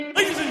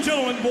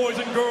gentlemen, boys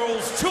and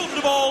girls, children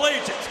of all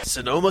ages,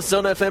 Sonoma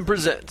Sun FM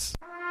presents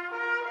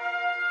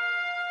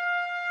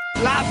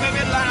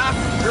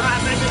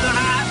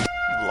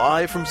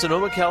live from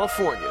Sonoma,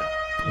 California.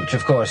 Which,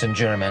 of course, in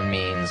German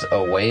means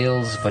a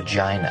whale's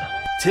vagina.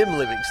 Tim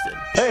Livingston.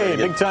 Hey,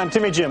 big time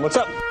Timmy Jim. What's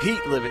up?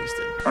 Pete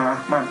Livingston.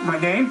 My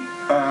name?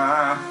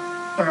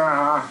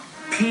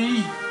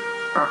 P.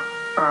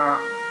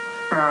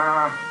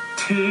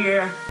 T.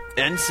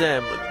 And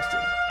Sam Livingston.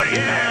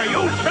 Yeah,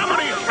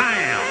 Yosemite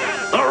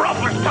Sam, the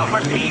roughest,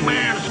 toughest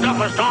He-Man,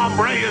 toughest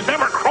hombre has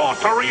ever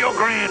crossed the Rio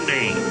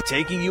Grande.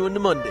 Taking you into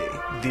Monday,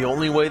 the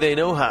only way they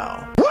know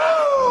how.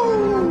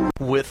 Woo!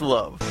 With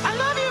love. I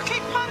love you,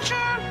 Kick Puncher.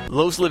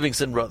 Los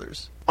Livingston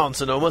Brothers on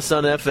Sonoma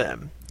Sun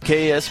FM,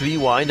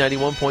 KSVY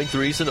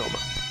 91.3 Sonoma.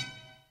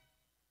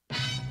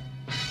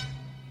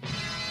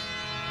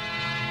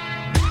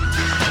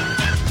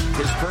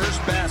 His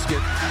first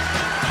basket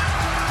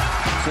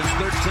since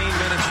 13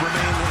 minutes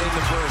remain in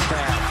the first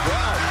half.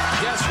 Well,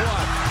 guess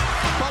what?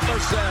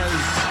 Butler says,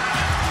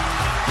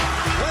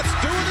 let's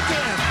do it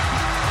again.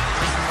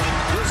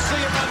 We'll see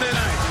you Monday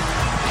night.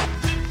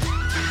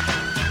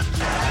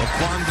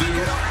 Laquan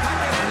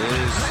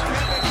is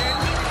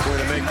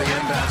going to make the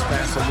inbounds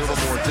pass a little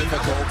more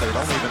difficult. They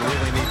don't even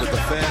really need to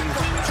defend.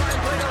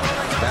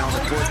 Down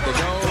the court they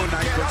go.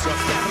 Knight puts up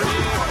the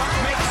three.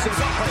 Makes it,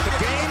 but the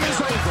game is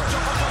over.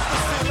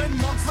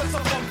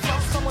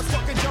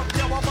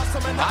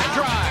 High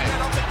drive.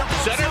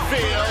 Center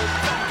field.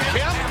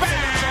 Hit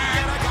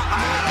back.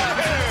 Out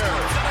of here.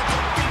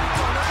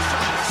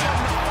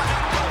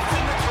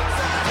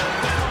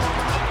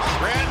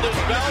 Brandon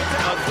Belt,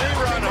 a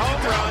 3-run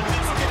home run.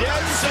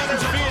 Dead center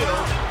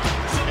field.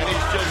 And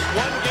he's just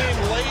one game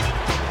late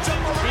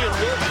for being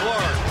Will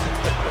Clark.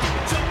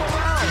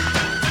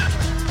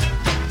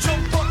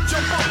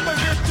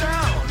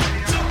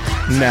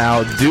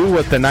 Now do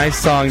what the nice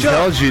song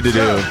tells you to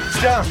do.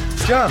 Jump.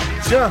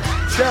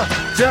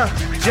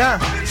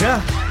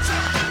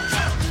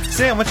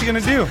 Sam, what you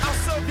gonna do?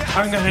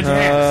 I'm gonna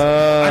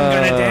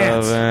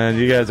dance. Man,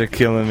 you guys are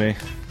killing me.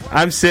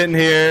 I'm sitting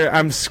here,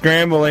 I'm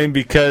scrambling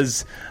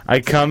because I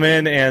come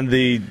in and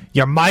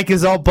your mic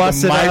is all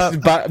busted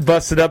up.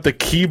 Busted up. The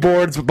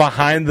keyboard's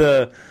behind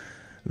the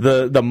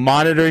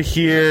monitor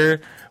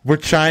here. We're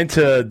trying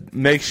to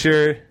make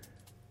sure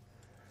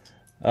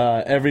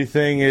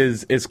everything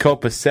is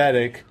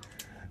copacetic,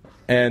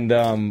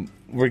 and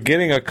we're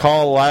getting a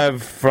call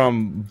live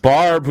from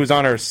Barb, who's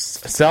on her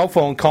cell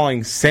phone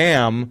calling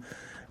Sam.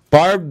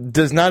 Barb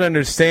does not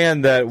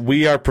understand that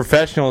we are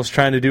professionals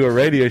trying to do a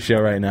radio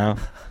show right now.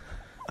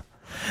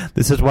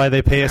 This is why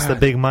they pay us the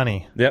big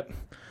money. Yep.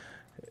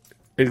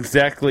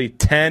 Exactly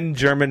 10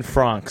 German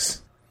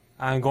francs.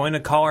 I'm going to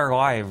call her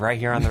live right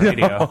here on the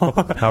radio.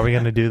 How are we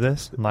going to do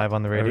this? Live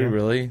on the radio? Are we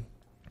really?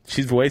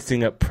 She's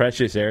wasting up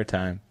precious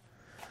airtime.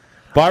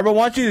 Barb, I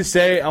want you to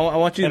say, I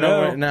want you to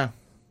know right now.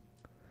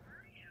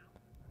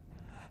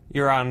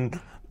 You're on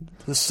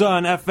the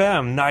Sun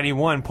FM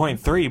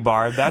 91.3,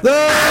 Barb. That's...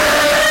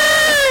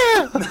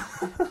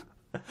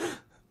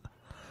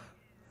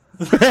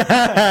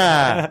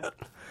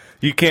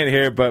 You can't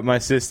hear it, but my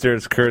sister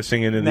is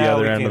cursing into the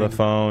other end of the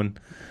phone.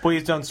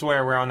 Please don't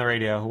swear. We're on the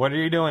radio. What are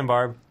you doing,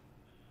 Barb?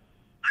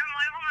 I'm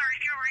live on the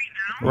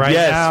radio right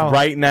now. Yes,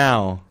 right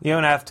now. You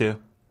don't have to. Well,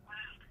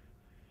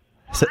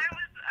 I just came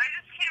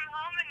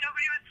home and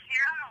nobody was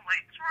here and the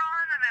lights were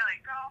on and I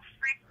got all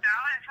freaked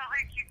out. I felt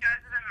like you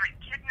guys had been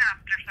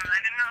kidnapped or something.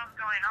 I didn't know what was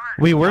going on.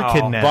 We were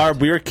kidnapped.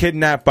 Barb, we were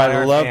kidnapped by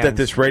the love that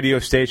this radio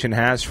station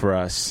has for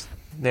us.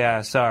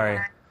 Yeah, sorry.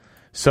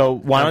 So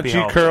why don't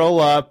you curl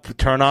up,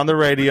 turn on the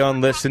radio, and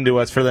listen to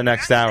us for the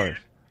next hour?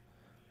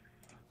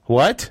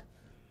 What?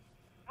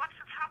 What's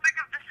the topic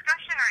of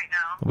discussion right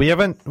now? We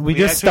haven't. We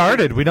just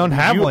started. We don't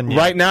have one yet.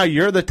 Right now,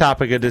 you're the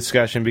topic of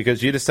discussion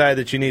because you decided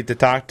that you need to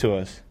talk to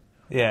us.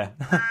 Yeah.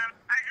 I just like to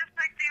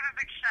give a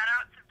big shout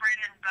out to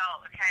Brandon Belt.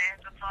 Okay,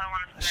 that's all I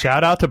want to say.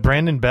 Shout out to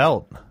Brandon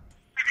Belt.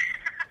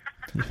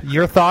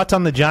 Your thoughts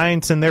on the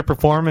Giants and their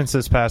performance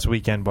this past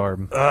weekend,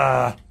 Barb? I'm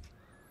a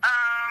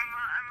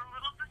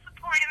little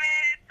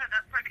disappointed, but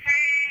that's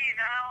okay. You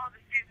know, the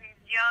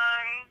season's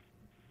young.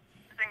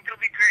 I think it'll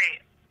be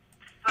great.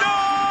 So,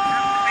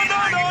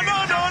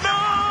 no.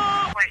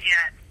 Quite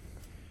yet.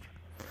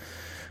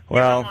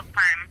 Well,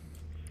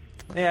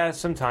 yeah,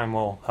 some time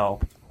will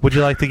help. Would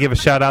you like to give a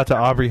shout out to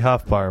Aubrey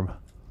Huff, Barb? Oh,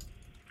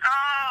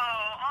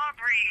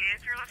 Aubrey,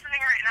 if you're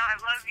listening right now, I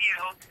love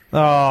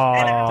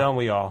you. Oh, don't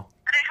we all?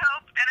 And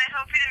I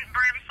hope he didn't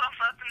burn himself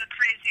up in the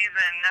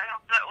preseason. I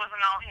hope that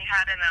wasn't all he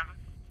had in him.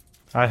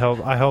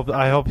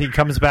 I hope he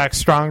comes back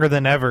stronger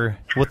than ever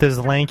with his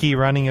lanky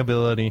running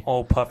ability.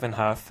 Old Puff and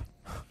Huff.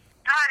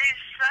 God,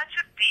 he's such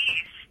a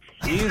beast.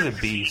 He is a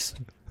beast.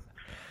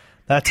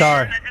 That's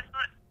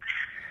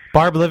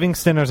Barb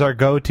Livingston is our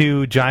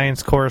go-to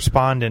Giants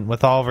correspondent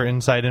with all of her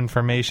inside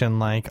information.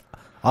 Like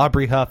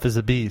Aubrey Huff is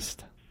a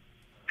beast.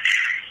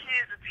 He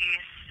is a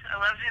beast. I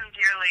love him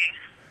dearly.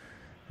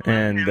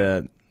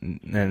 and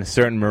And a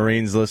certain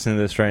Marine's listening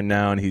to this right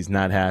now, and he's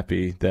not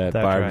happy that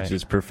Barb is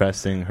just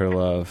professing her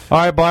love. All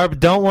right, Barb,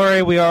 don't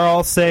worry. We are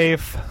all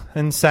safe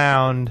and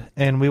sound,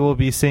 and we will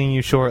be seeing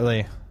you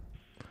shortly. So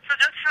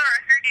just for the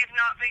record, you've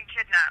not been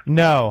kidnapped?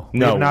 No,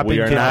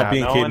 we are not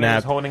being no kidnapped. one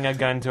is holding a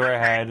gun to her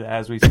head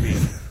as we speak.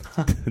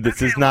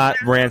 This is not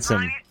ransom.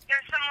 There's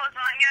some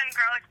lasagna and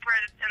garlic bread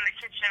in the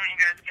kitchen when you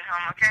guys get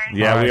home, okay?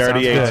 Yeah, All we right,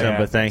 already ate sounds some, good.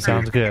 but thank you.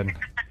 Sounds good.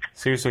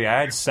 Seriously,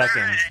 I had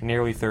second,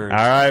 nearly third. All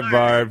right,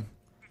 Barb.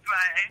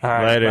 Bye. All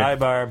right, Later. bye,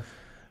 Barb.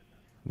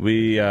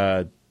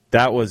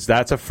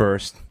 That's a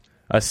first.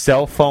 A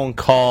cell phone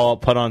call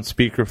put on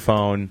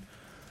speakerphone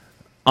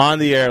on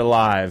the air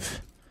live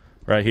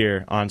right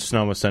here on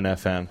Sonoma Sun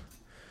FM.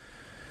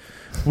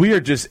 We are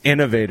just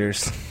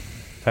innovators.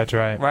 That's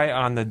right. Right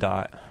on the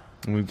dot.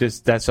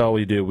 That's all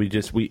we do. We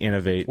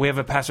innovate. We have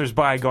a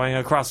passersby going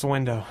across the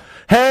window.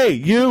 Hey,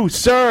 you,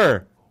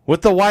 sir,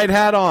 with the white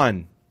hat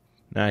on.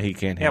 Nah, he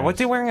can't hear Yeah, what's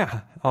us. he wearing?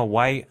 A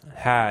white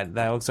hat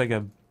that looks like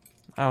a...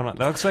 I don't know.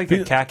 That looks like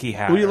a khaki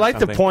hat. We or like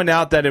to something. point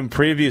out that in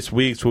previous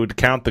weeks we would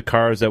count the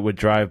cars that would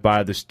drive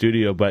by the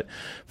studio, but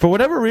for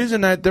whatever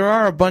reason, there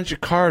are a bunch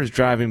of cars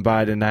driving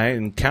by tonight,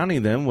 and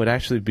counting them would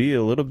actually be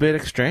a little bit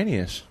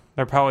extraneous.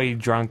 They're probably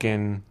drunk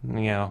in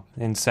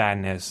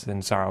sadness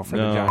and sorrow for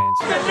the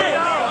Giants.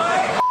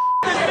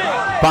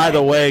 By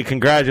the way,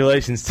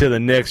 congratulations to the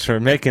Knicks for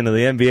making to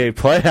the NBA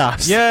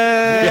playoffs. Yay!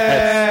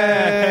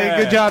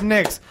 Yes. Good job,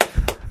 Knicks.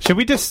 Should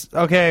we just...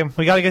 Okay,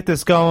 we got to get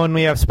this going.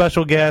 We have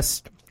special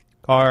guests.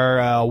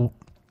 Our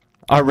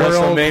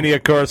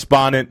WrestleMania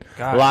correspondent,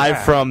 God, live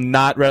yeah. from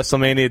not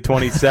WrestleMania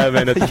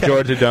 27 at the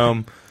Georgia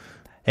Dome.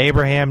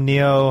 Abraham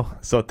Neo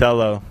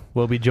Sotelo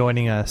will be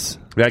joining us.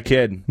 That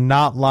kid.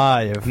 Not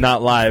live.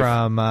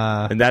 From,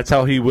 and that's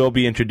how he will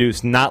be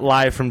introduced. Not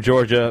live from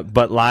Georgia,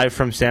 but live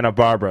from Santa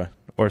Barbara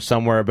or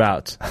somewhere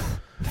abouts.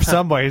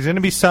 Somewhere. He's going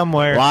to be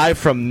somewhere. Live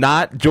from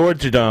not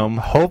Georgia Dome.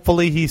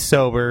 Hopefully he's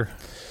sober.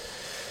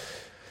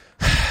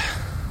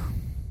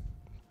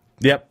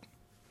 Yep.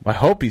 I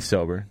hope he's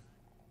sober.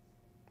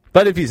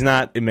 But if he's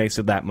not, it makes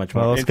it that much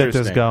more let's get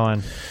interesting. this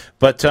going.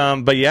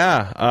 But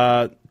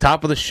yeah,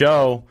 top of the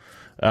show,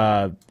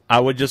 I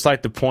would just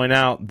like to point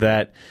out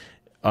that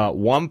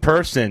one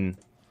person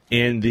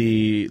in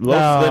the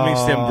Los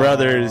Livingston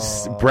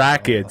Brothers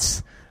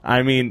brackets,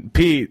 I mean,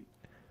 Pete,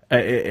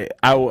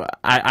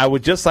 I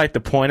would just like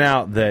to point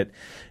out that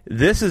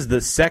this is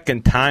the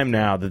second time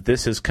now that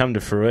this has come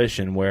to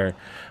fruition where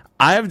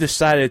I have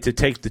decided to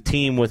take the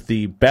team with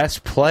the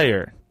best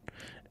player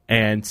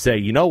and say,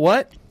 you know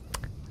what?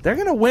 They're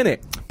going to win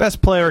it.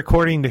 Best player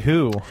according to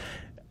who?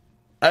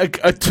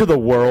 To the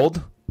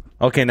world.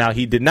 Okay, now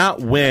he did not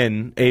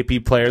win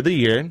AP Player of the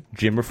Year.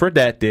 Jimmer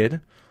Fredette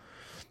did.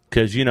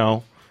 Because,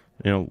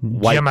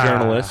 white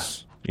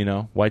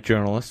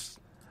journalists,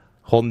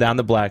 holding down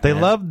the black They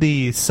man. love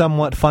the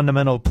somewhat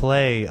fundamental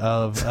play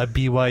of a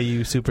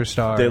BYU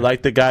superstar. They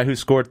like the guy who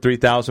scored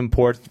 3,000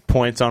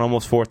 points on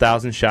almost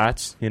 4,000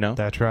 shots,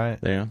 That's right.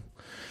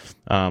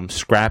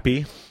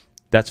 Scrappy.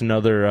 That's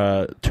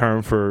another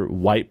term for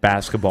white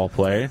basketball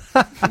player.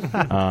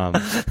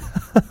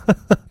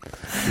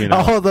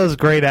 All of those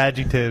great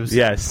adjectives.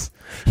 Yes.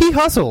 He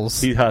hustles.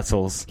 He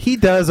hustles. He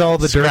does all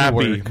the Scrappy,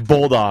 dirty work.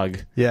 bulldog.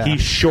 Yeah. He's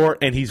short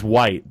and he's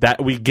white.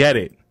 That we get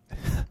it.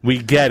 We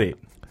get it.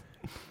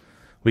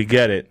 We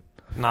get it.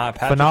 Nah,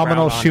 Patrick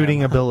Phenomenal Brown on shooting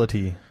him.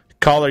 ability.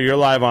 Caller, you're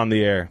live on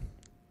the air.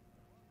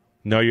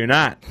 No, you're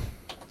not.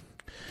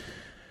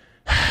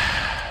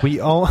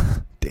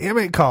 Damn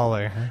it,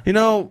 caller.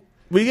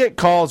 We get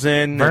calls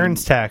in.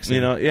 Vern's Taxi.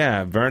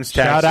 Vern's Taxi.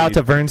 Shout out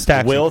to Vern's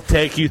Taxi. We'll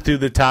take you through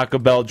the Taco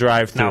Bell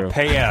drive-thru. Now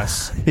pay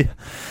us.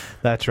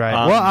 That's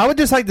right. Well, I would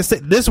just like to say,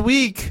 this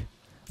week,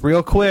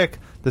 real quick,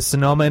 the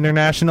Sonoma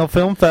International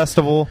Film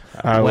Festival,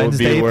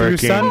 Wednesday through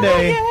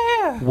Sunday. Oh,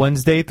 yeah.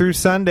 Wednesday through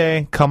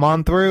Sunday. Come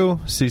on through.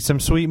 See some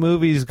sweet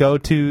movies. Go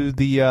to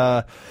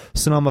the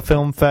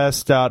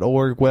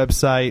SonomaFilmFest.org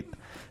website.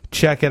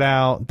 Check it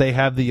out. They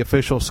have the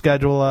official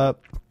schedule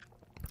up,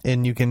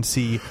 and you can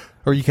see...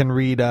 Or you can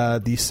read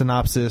the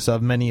synopsis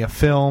of many a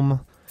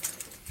film,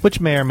 which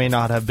may or may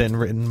not have been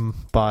written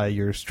by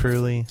yours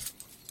truly.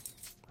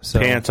 So,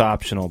 Pants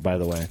optional, by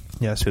the way.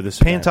 Yes, to this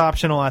pants event.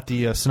 optional at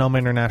the Sonoma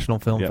International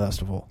Film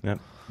Festival. Yep.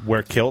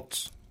 Wear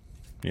kilts,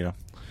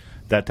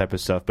 that type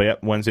of stuff. But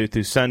yep, Wednesday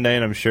through Sunday,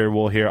 and I'm sure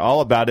we'll hear all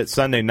about it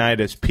Sunday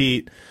night as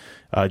Pete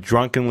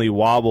drunkenly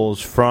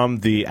wobbles from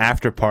the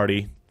after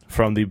party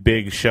from the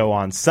big show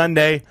on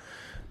Sunday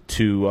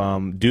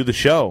to do the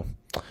show.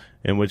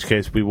 In which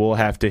case, we will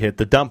have to hit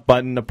the dump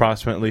button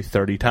approximately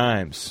 30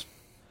 times.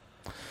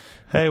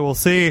 Hey, we'll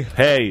see.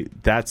 Hey,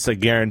 that's a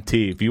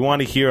guarantee. If you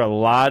want to hear a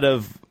lot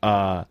of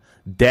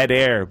dead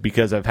air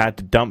because I've had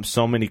to dump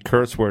so many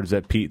curse words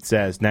that Pete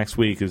says, next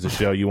week is the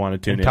show you want to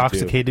tune into.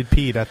 Intoxicated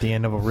Pete at the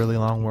end of a really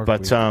long work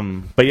week.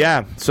 But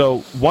yeah,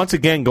 so once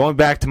again, going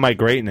back to my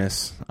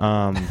greatness,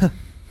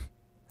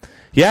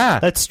 yeah.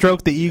 Let's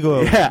stroke the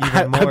ego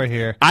even more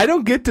here. I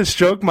don't get to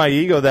stroke my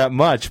ego that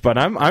much, but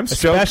I'm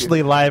stroking.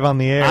 Especially live on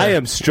the air. I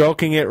am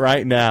stroking it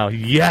right now.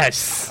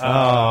 Yes.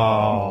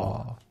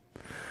 Oh.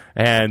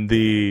 and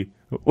the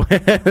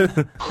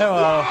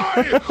Hello.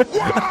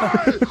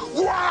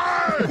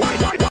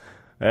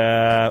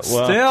 well,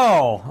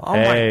 Still. Oh my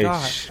hey,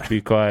 god.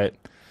 be quiet.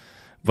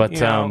 But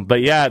You know,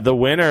 but yeah, the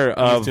winner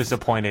of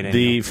disappointed in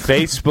the you.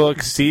 Facebook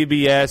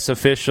CBS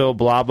official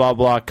blah blah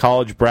blah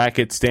college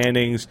bracket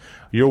standings,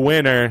 your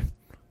winner,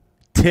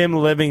 Tim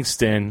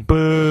Livingston,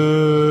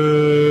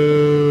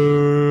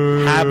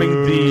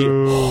 having the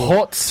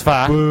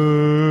chutzpah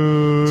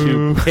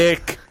to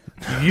pick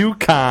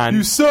UConn.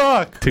 You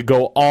suck. To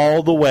go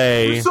all the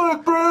way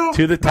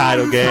to the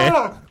title game.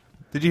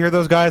 Did you hear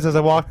those guys as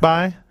I walked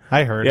by?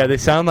 I heard. Yeah, they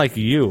sound like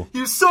you.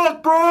 You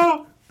suck,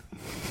 bro.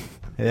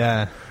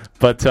 Yeah.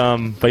 But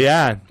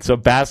yeah, so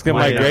bask in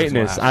my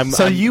greatness.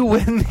 You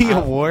win the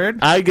award?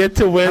 I get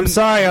to win. I'm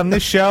sorry, on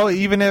this show,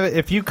 even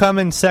if you come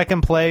in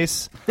second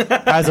place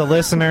as a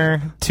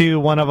listener to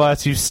one of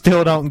us, you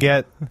still don't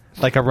get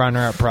like a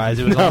runner-up prize.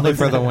 It was only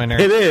for the winner.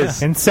 It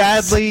is. And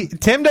sadly,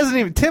 Tim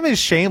is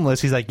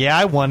shameless. He's like, yeah,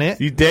 I won it.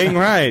 You dang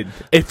right.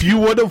 If you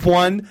would have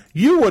won,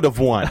 you would have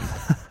won.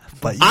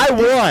 But I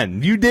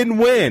won. You didn't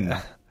win.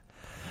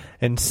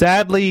 And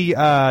sadly,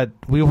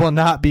 we will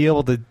not be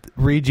able to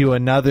read you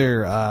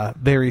another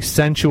very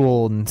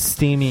sensual and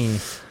steamy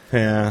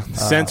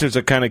censors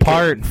are kind of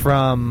part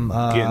from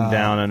getting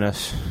down on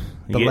us.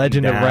 The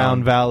Legend of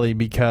Round Valley,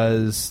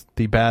 because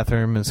the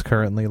bathroom is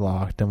currently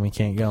locked and we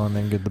can't go in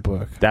there and get the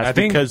book. That's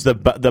because the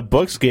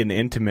book's getting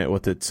intimate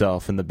with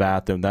itself in the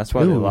bathroom. That's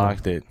why they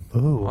locked it.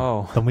 Ooh.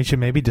 Oh. Then we should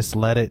maybe just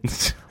let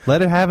it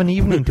have an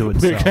evening to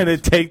itself. We're going to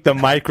take the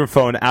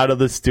microphone out of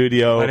the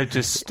studio. Let it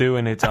just stew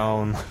in its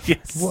own.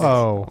 Yes.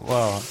 Whoa.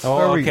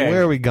 Oh,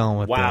 Where are we going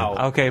with that?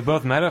 Wow. Okay,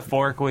 both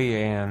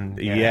metaphorically and...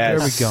 Yes. Where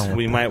are we going with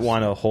we this? might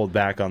want to hold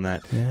back on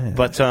that. Yeah.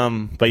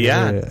 But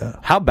yeah.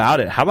 How about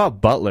it? How about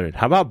Butler?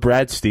 How about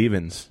Brad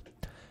Stevens?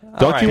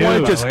 Don't you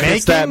want to just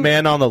kiss that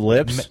man on the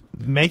lips?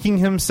 Making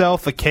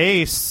himself a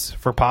case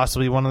for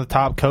possibly one of the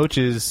top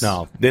coaches.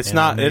 No, it's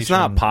not. It's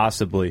not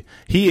possibly.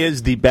 He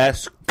is the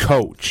best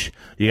coach.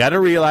 You got to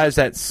realize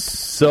that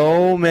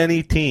so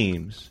many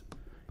teams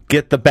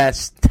get the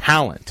best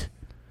talent,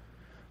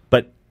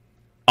 but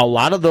a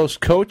lot of those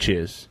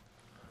coaches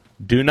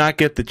do not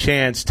get the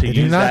chance to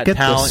use that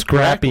talent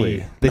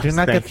correctly. They do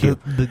not get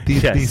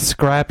the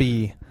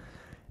scrappy,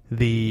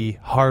 the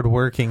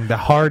hardworking, the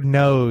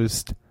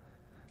hard-nosed.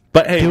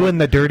 But hey, doing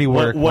the dirty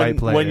work white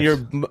players. When you're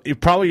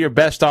probably your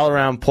best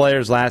all-around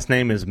player's last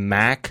name is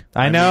Mac.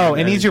 I know,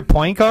 and he's your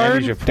point guard. And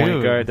he's your point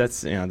Dude. guard.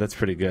 That's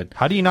pretty good.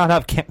 How do you not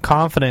have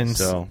confidence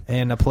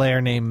in a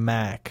player named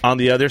Mac? On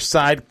the other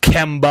side,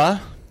 Kemba.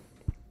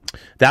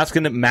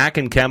 Mac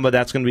and Kemba.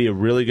 That's gonna be a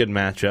really good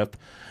matchup.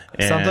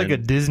 Sounds like a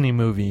Disney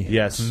movie.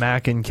 Yes,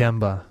 Mac and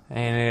Kemba.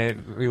 And it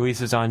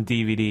releases on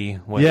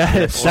DVD.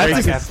 Yes,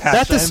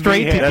 that's a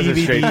straight to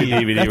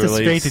DVD. That's a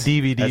straight to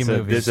DVD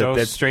movie.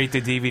 So straight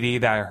to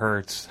DVD that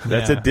hurts.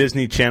 That's a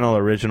Disney Channel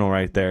original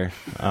right there.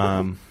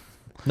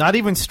 Not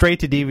even straight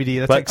to DVD.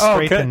 That's like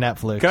straight to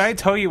Netflix. Can I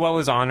tell you what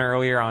was on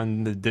earlier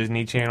on the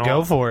Disney Channel?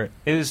 Go for it.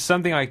 It was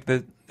something like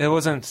it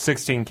wasn't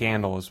 16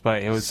 Candles,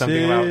 but it was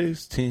something about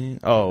 16.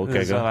 Oh, okay. It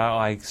was about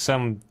like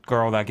some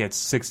girl that gets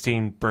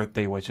 16th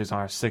birthday, which is on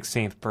her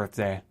 16th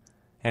birthday.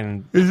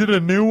 And is it a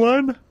new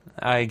one?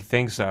 I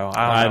think so.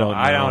 I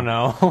don't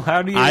know.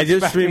 How do you? I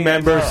just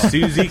remember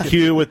Susie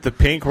Q with the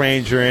Pink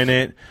Ranger in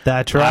it.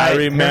 That's right. I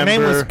remember her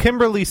name was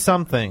Kimberly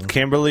something.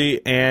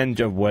 Kimberly and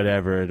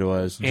whatever it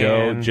was,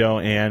 Joe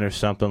Ann or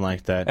something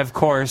like that. Of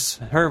course,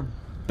 her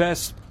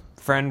best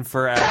friend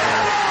forever.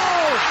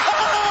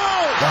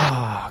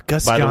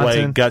 Gus By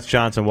Johnson. the way, Gus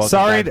Johnson, welcome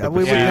sorry, back to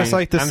we would just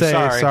like to say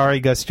sorry,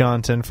 Gus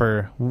Johnson,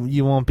 for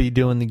you won't be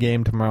doing the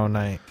game tomorrow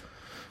night.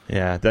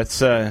 Yeah,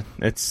 that's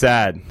it's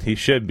sad. He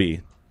should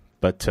be,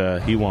 but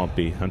he won't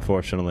be,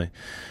 unfortunately.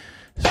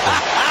 So,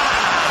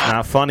 it's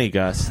not funny,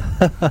 Gus.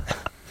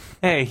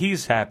 Hey,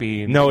 he's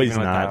happy. No, he's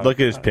not. Look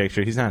at his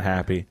picture. He's not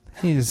happy.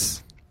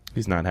 He's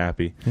not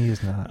happy.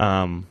 He's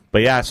not.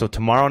 But yeah, so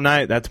tomorrow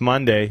night, that's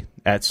Monday,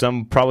 at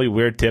some probably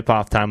weird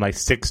tip-off time, like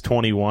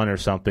 6:21 or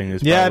something.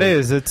 It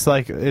is. It's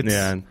like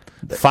 5:47.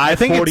 I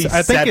think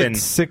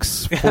it's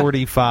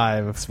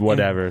 6:45.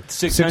 Whatever.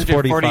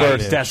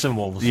 648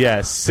 decimals.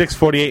 Yes,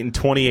 6:48 and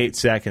 28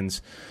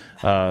 seconds.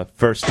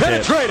 First tip.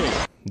 Penetrating.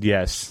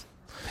 Yes.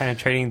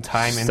 Penetrating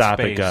time and Stop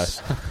space. it,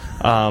 Gus.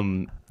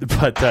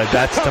 But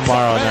that's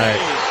tomorrow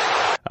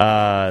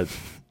night.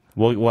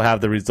 We'll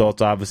have the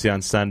results obviously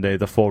on Sunday.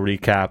 The full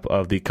recap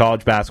of the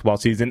college basketball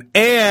season,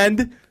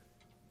 and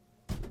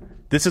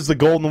this is the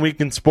golden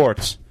week in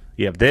sports.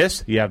 You have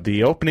this. You have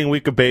the opening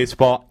week of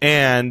baseball,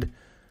 and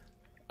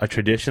a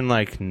tradition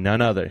like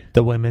none other.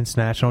 The women's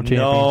national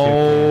championship.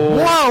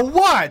 No. Whoa!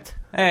 What?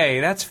 Hey,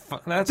 that's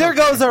there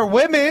goes our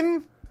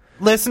women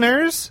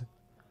listeners.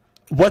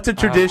 What's a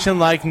tradition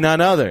like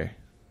none other?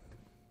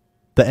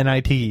 The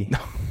NIT.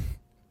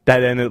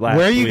 That ended last week.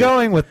 Where are you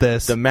going with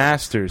this? The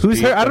Masters.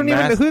 Who's her? I don't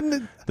even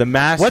know. The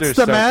Masters. What's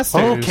the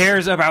Masters? Who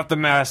cares about the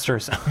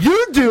Masters?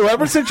 You do.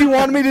 Ever since you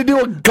wanted me to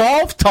do a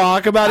golf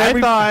talk about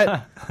every...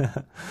 I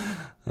thought...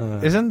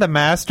 Isn't the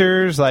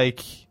Masters like...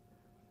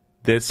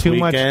 This too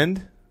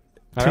weekend?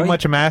 Too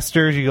much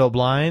Masters, you go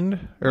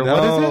blind? Or no,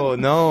 what is it?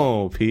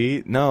 No,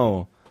 Pete,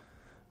 no.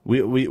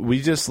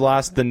 We just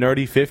lost the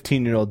nerdy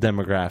 15-year-old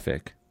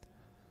demographic.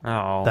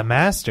 Oh. The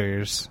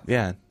Masters?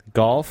 Yeah,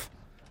 golf,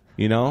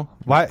 you know?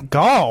 What?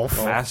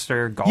 Golf?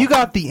 Master golf. You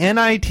got the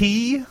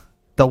NIT,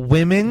 the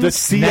Women's The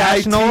CIT,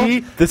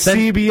 National, the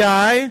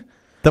CBI.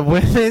 The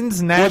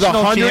Women's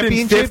National With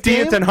Championship 150th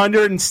game? and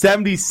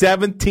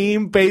 177th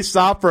team faced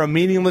off for a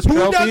meaningless Who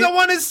trophy. doesn't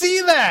want to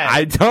see that?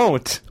 I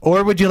don't.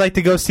 Or would you like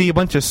to go see a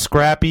bunch of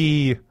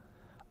scrappy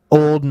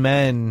old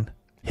men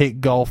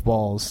hit golf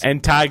balls?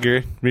 And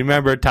Tiger.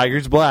 Remember,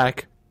 Tiger's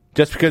black.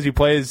 Just because he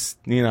plays,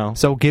 you know.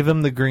 So give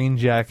him the green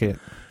jacket.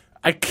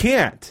 I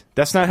can't.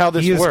 That's not how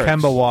this He is works.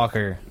 Kemba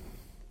Walker.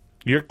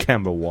 You're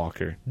Kemba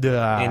Walker. In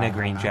a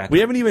green jacket.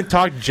 We haven't even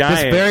talked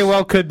Giants. This very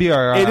well could be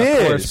our It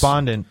is.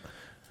 correspondent.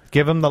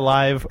 Give him the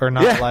live or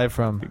not live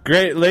from.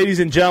 Great. Ladies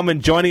and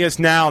gentlemen, joining us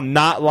now,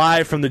 not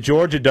live from the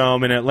Georgia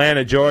Dome in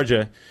Atlanta,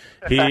 Georgia.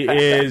 He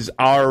is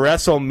our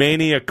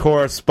WrestleMania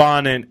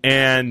correspondent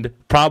and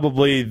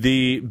probably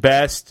the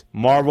best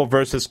Marvel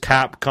vs.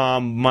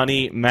 Capcom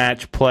money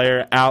match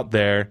player out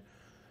there.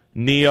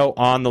 Neo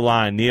on the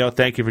line. Neo,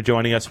 thank you for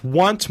joining us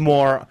once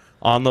more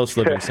on Los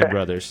Livingston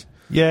Brothers.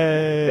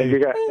 Yay. Thank you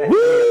guys.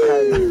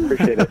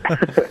 Appreciate it.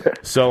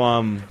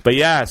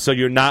 So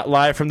you're not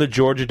live from the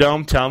Georgia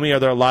Dome. Tell me, are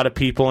there a lot of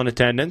people in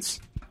attendance?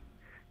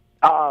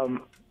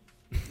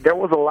 There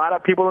was a lot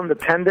of people in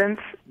attendance.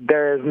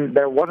 There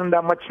wasn't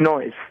that much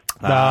noise.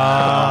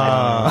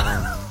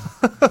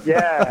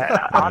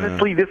 Yeah,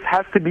 honestly, this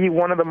has to be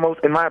one of the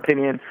most, in my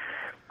opinion,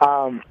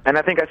 and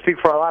I think I speak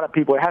for a lot of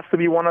people, it has to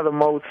be one of the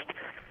most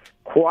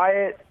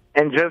quiet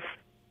and just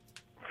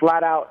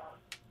flat out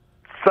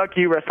suck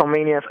you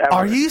WrestleManias ever.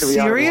 Are you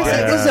serious?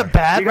 It was a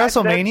bad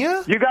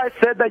WrestleMania? You guys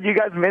said that you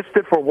guys missed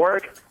it for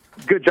work.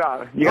 Good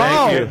job. You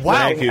guys wow.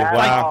 Thank you.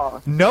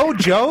 Wow. No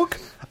joke.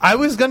 I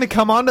was going to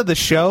come onto the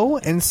show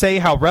and say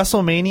how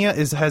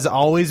WrestleMania has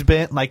always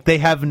been, like, they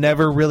have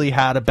never really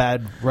had a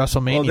bad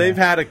WrestleMania. Well, they've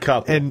had a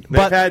couple.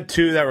 They've had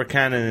two that were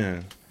kind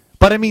of...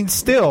 But, I mean,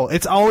 still,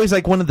 it's always,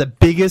 like, one of the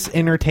biggest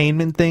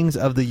entertainment things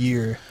of the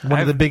year. One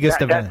of the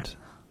biggest events.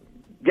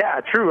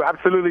 Yeah, true.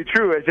 Absolutely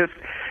true. It's just...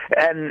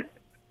 And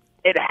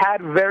it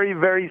had very,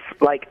 very,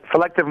 like,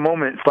 selective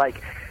moments.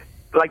 Like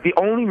the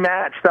only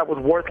match that was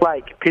worth,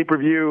 like,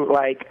 pay-per-view,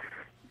 like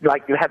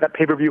it had that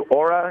pay-per-view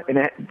aura in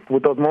it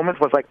with those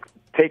moments was, like,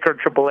 Taker,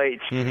 Triple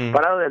H. Mm-hmm.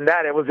 But other than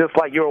that, it was just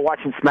like you were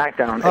watching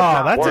SmackDown. It's Oh,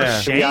 not that's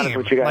worth, a to be honest shame.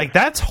 with you guys. Like,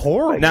 that's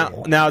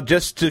horrible. Now,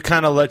 just to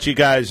kind of let you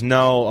guys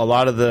know, a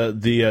lot of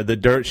the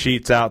dirt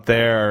sheets out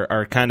there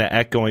are kind of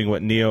echoing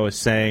what Neo is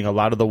saying. A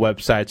lot of the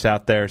websites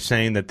out there are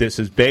saying that this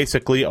is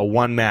basically a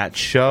one-match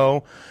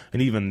show,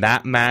 and even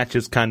that match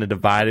is kind of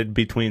divided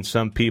between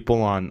some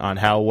people on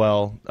how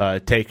well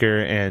Taker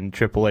and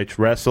Triple H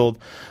wrestled.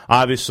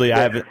 Obviously,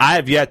 I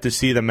have yet to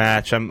see the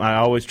match. I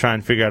always try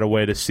and figure out a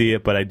way to see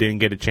it, but I didn't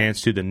get a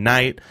chance to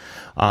tonight.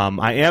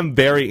 I am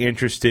very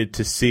interested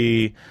to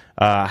see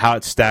how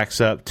it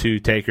stacks up to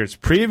Taker's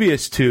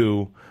previous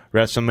two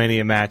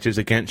WrestleMania matches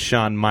against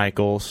Shawn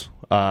Michaels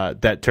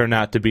that turned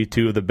out to be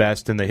two of the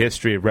best in the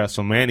history of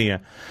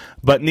WrestleMania.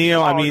 But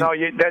Neo, I mean, no,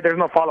 there's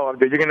no follow-up,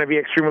 dude. You're going to be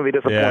extremely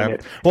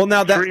disappointed. Yeah. Well,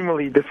 now that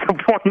extremely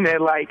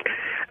disappointed. Like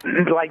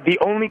the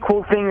only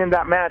cool thing in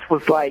that match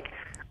was like,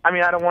 I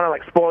mean, I don't want to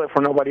like spoil it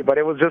for nobody, but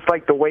it was just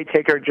like the way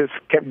Taker just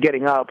kept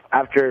getting up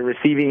after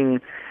receiving.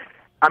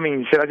 I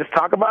mean, should I just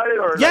talk about it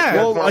or?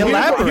 Yeah, like,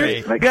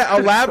 elaborate.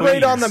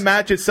 Elaborate on the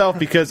match itself,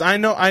 because I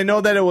know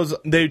that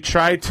they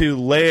tried to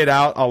lay it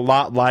out a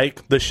lot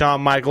like the Shawn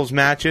Michaels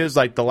matches.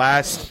 Like the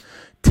last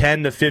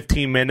 10 to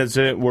 15 minutes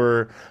of it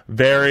were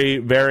very,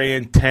 very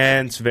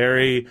intense,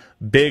 very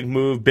big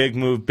move.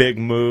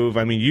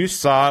 I mean, you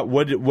saw it.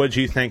 What'd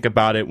you think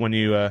about it when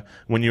you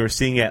were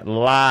seeing it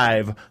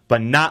live, but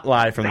not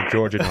live from the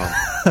Georgia Dome?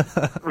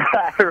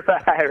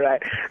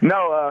 Right.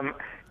 No,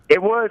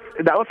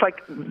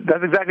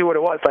 that's exactly what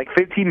it was. Like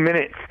 15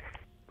 minutes,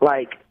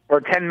 or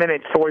 10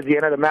 minutes towards the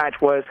end of the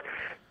match was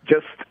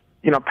just,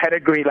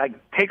 pedigree. Like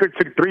Taker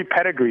took 3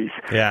 pedigrees.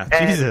 Yeah.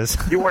 And Jesus.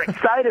 You were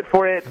excited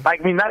for it.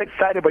 Like, I mean, not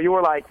excited, but you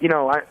were like, you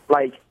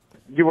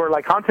were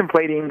like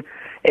contemplating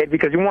it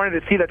because you wanted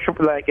to see that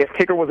if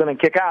Taker was going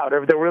to kick out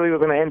or if they really was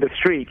going to end the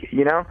streak,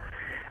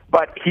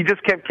 But he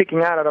just kept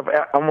kicking out of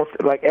almost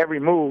like every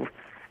move,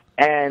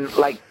 and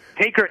like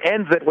Taker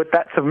ends it with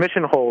that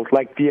submission hold,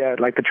 like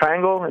the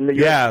triangle and the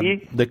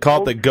UFC. They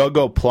call it the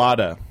Go-Go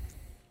Plata.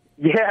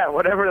 Yeah,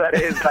 whatever that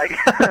is. Like,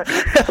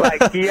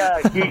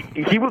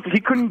 he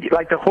couldn't,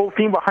 like, the whole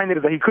theme behind it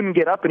is that he couldn't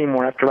get up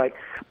anymore after, like,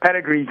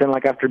 pedigrees and,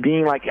 like, after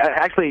being, like,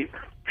 actually,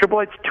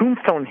 Triple H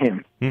tombstoned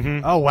him.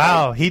 Mm-hmm. Oh,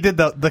 wow. He did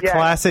the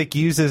classic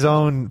use his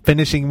own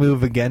finishing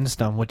move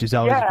against him, which is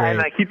always great. Yeah, and,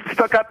 like, he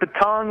stuck out the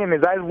tongue and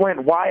his eyes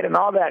went wide and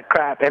all that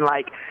crap. And,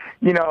 like,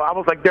 I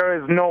was like,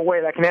 there is no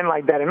way that can end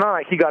like that. And not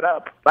like he got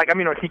up. Like, I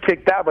mean, he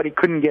kicked out, but he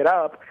couldn't get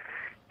up.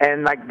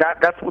 And, like,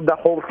 that's the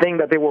whole thing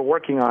that they were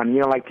working on,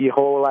 like the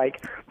whole,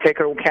 like,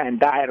 Taker can't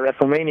die at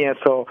WrestleMania.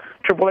 So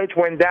Triple H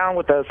went down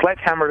with a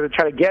sledgehammer to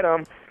try to get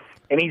him,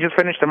 and he just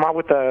finished him off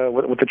with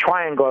the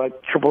triangle,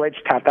 like Triple H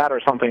tapped out or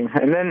something.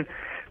 And then,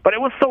 but it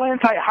was so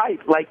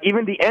anti-hype. Like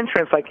even the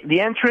entrance, like the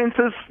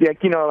entrances,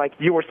 like like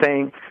you were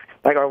saying,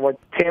 like or what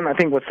Tim I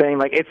think was saying,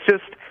 like it's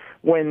just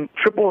when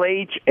Triple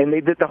H and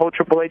they did the whole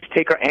Triple H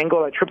Taker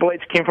angle. Like Triple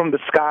H came from the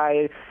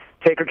sky,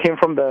 Taker came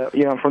from the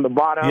from the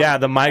bottom. Yeah,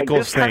 the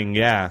Michaels thing.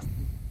 Yeah,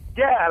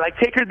 like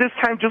Taker this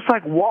time just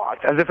like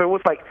walked as if it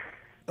was like.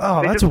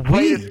 Oh, that's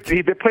weak.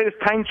 They played his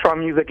time trial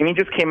music, and he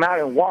just came out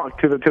and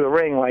walked to the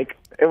ring. Like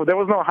there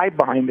was no hype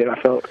behind it. I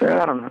felt.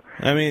 I don't know.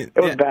 I mean,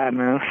 it was bad,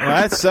 man. Well,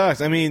 that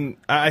sucks. I mean,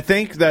 I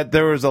think that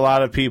there was a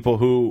lot of people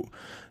who,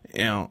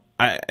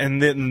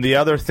 and then the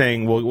other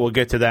thing, we'll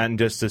get to that in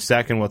just a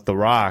second with The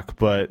Rock,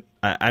 but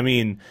I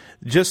mean,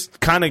 just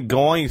kind of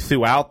going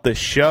throughout the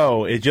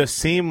show, it just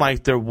seemed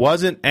like there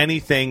wasn't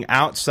anything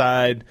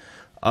outside,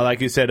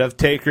 like you said, of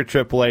Taker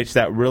Triple H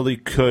that really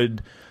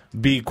could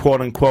be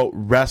quote-unquote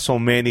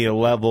WrestleMania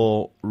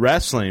level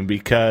wrestling,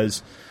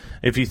 because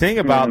if you think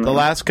about the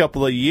last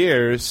couple of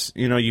years,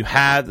 you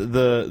had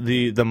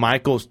the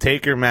Michaels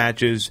Taker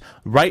matches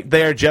right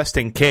there just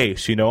in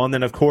case, and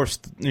then of course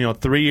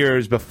 3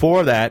 years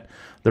before that,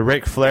 the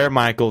Ric Flair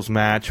Michaels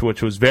match,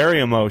 which was very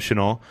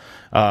emotional.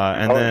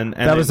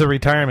 That was the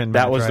retirement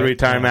match. That was the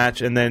retirement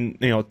match. And then,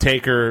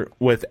 Taker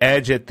with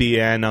Edge at the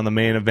end on the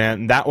main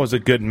event. And that was a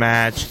good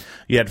match.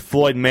 You had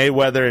Floyd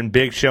Mayweather and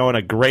Big Show in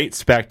a great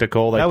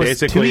spectacle. Like that was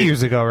basically 2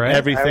 years ago, right?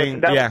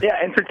 Everything.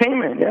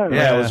 Entertainment.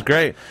 Yeah, it was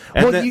great.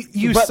 And well, then,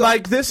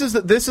 this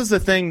is the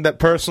thing that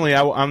personally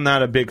I'm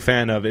not a big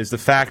fan of, is the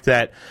fact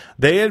that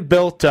they had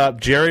built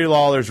up Jerry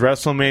Lawler's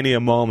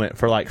WrestleMania moment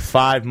for like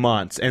 5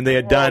 months, and they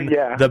had done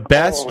the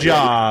best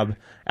job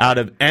out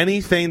of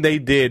anything they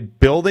did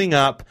building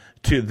up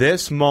to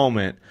this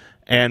moment.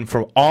 And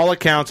for all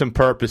accounts and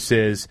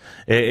purposes,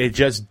 it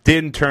just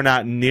didn't turn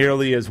out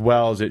nearly as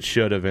well as it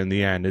should have in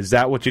the end. Is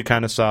that what you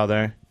kind of saw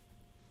there?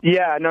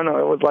 Yeah, no,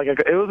 it was like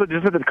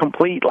just a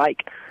complete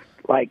like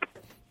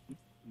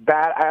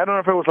bad. I don't know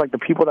if it was like the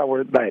people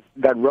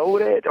that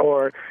wrote it,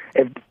 or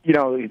if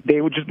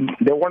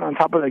they weren't on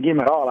top of the game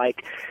at all.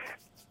 Like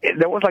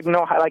there was like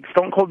no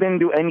Stone Cold didn't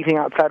do anything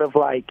outside of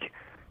like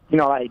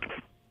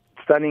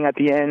stunning at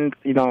the end.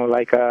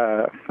 Like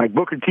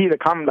Booker T, the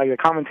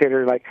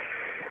commentator, like.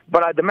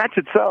 But the match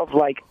itself,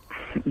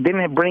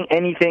 didn't bring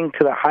anything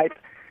to the hype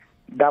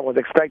that was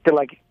expected.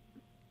 Like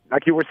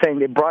you were saying,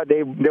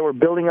 they were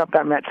building up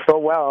that match so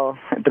well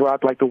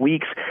throughout the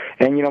weeks,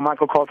 and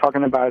Michael Cole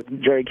talking about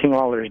Jerry King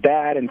Lawler's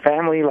dad and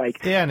family,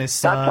 and his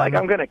son. That's like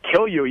I'm gonna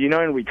kill you,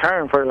 in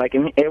return for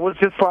and it was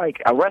just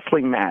like a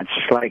wrestling match.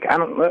 Like I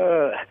don't.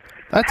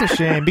 That's a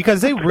shame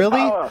because they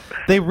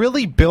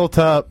really built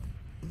up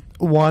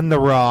The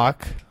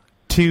Rock.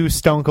 To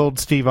Stone Cold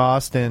Steve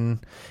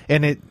Austin,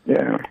 and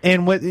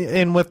with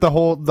the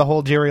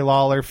whole Jerry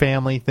Lawler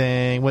family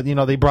thing, with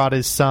they brought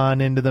his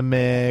son into the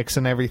mix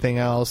and everything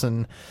else,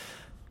 and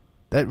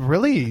that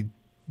really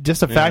just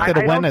the fact that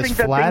it went as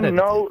flat.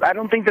 I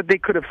don't think that they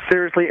could have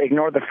seriously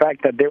ignored the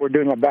fact that they were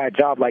doing a bad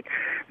job. Like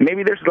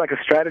maybe there's like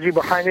a strategy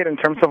behind it in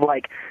terms of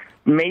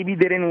maybe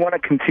they didn't want to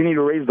continue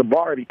to raise the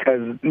bar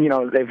because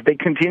if they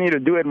continue to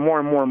do it more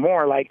and more and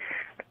more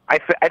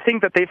I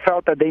think that they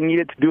felt that they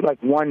needed to do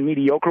one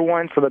mediocre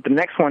one so that the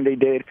next one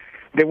they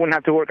wouldn't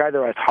have to work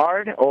either as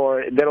hard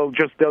or they'll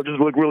just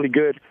look really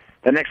good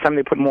the next time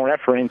they put more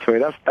effort into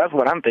it. That's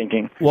what I'm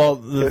thinking. Well,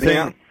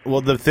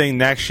 the thing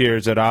next year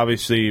is that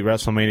obviously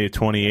WrestleMania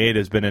 28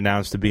 has been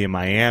announced to be in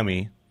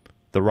Miami,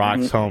 The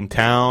Rock's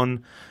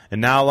hometown,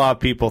 and now a lot of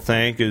people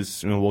think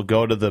we'll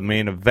go to the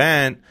main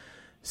event.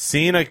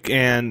 Cena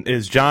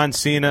is John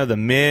Cena, The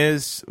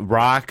Miz.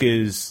 Rock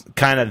is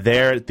kind of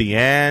there at the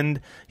end.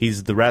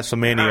 He's the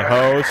WrestleMania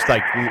host.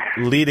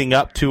 Leading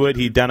up to it,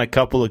 he'd done a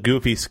couple of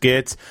goofy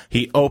skits.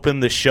 He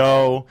opened the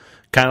show,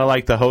 kind of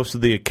like the host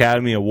of the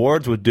Academy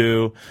Awards would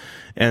do.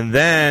 And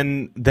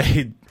then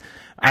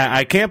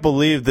I can't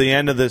believe the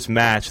end of this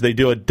match. They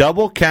do a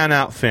double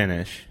count-out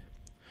finish.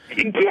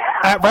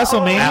 At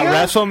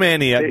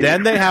WrestleMania?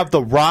 Then they have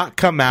The Rock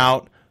come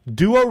out,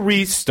 do a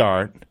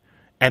restart.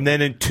 And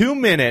then in 2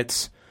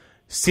 minutes,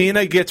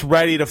 Cena gets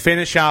ready to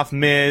finish off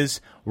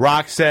Miz.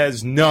 Rock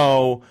says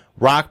no.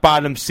 Rock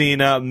bottom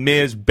Cena.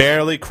 Miz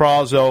barely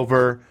crawls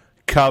over,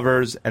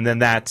 covers, and then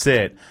that's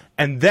it.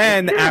 And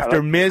then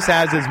after Miz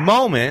has his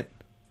moment,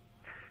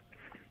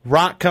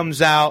 Rock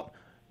comes out,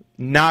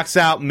 knocks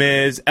out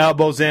Miz,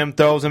 elbows him,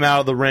 throws him out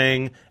of the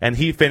ring, and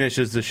he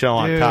finishes the show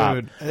on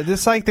top.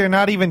 It's like they're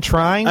not even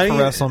trying for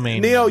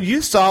WrestleMania. Neil,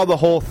 you saw the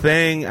whole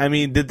thing. I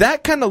mean, did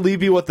that kind of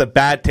leave you with a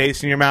bad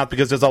taste in your mouth?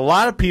 Because there's a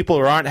lot of people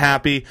who aren't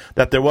happy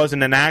that there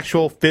wasn't an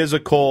actual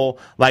physical,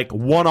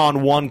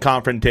 one-on-one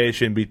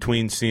confrontation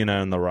between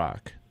Cena and The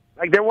Rock.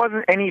 There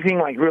wasn't anything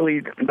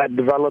really that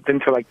developed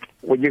into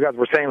what you guys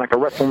were saying, a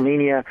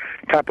WrestleMania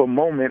type of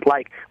moment.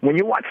 When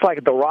you watch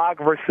The Rock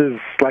versus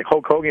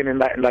Hulk Hogan in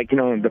that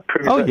the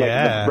previous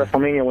the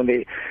WrestleMania when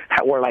they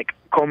were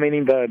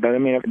co-mainin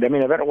the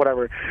main event or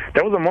whatever,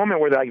 there was a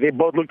moment where they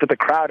both looked at the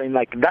crowd and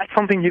that's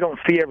something you don't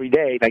see every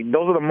day.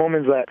 Those are the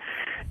moments that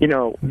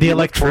the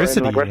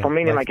electricity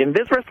WrestleMania. In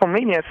this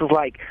WrestleMania, it's just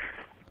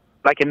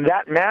like in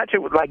that match,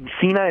 it was like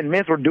Cena and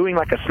Miz were doing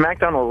like a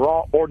SmackDown or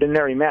Raw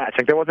ordinary match.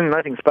 Like there wasn't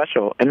nothing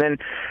special. And then,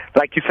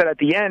 like you said at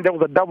the end, there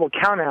was a double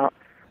count out.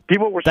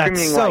 People were screaming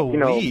so like, you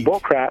know, weak.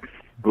 bullcrap,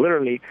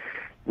 literally.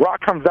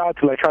 Rock comes out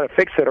to like try to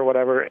fix it or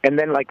whatever, and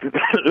then like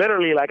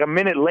literally like a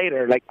minute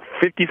later, like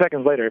 50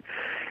 seconds later,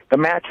 the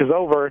match is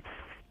over.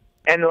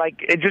 And like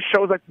it just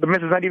shows like the Miz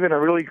is not even a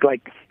really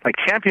like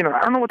champion.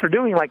 I don't know what they're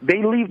doing. Like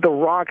they leave The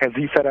Rock, as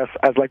he said,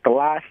 as like the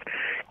last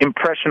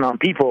impression on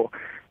people.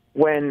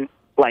 When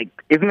like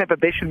isn't it that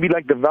they should be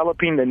like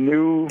developing the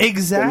new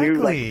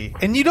exactly?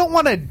 And you don't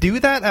want to do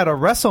that at a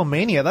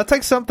WrestleMania. That's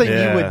like something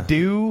you would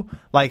do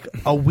like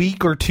a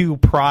week or two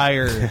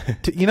prior.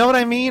 To, you know what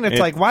I mean? It's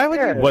like why would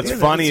you? What's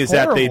funny is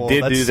that they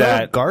did do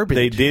that. Garbage.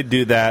 They did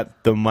do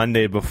that the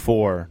Monday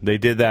before. They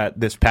did that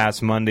this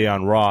past Monday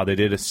on Raw. They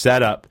did a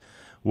setup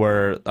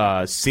where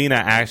Cena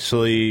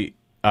actually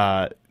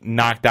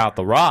knocked out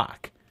The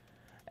Rock.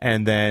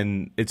 And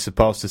then it's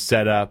supposed to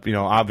set up, you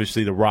know,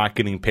 obviously The Rock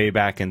getting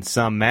payback in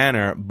some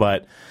manner,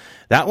 but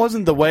that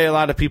wasn't the way a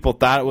lot of people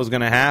thought it was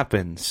going to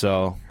happen.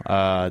 So,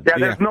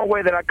 there's no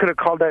way that I could have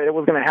called that it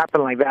was going to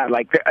happen like that.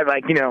 Like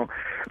you know,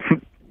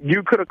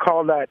 you could have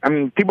called that. I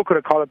mean, people could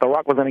have called it The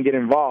Rock was going to get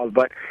involved,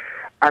 but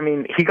I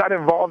mean, he got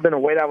involved in a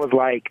way that was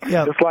like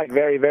just like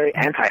very, very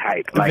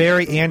anti-hype, like,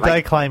 very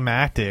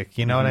anticlimactic.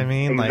 You know what I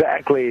mean?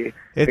 Exactly.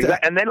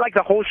 And then like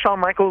the whole Shawn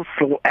Michaels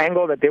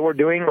angle that they were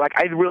doing, like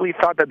I really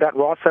thought that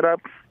Raw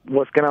setup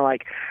was gonna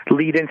like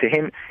lead into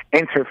him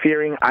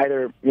interfering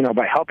either, you know,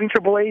 by helping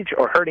Triple H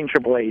or hurting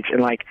Triple H,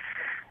 and like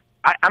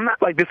I'm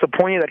not like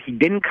disappointed that he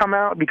didn't come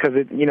out because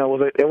it, you know,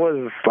 it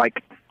was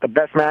like the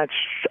best match.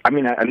 I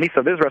mean, at least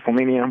of this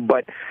WrestleMania,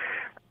 but.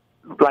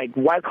 Like,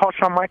 why call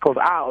Shawn Michaels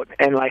out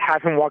and, like,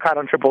 have him walk out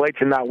on Triple H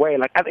in that way?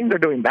 Like, I think they're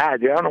doing bad,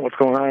 dude. I don't know what's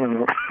going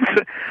on.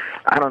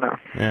 I don't know.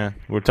 Yeah,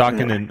 we're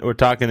talking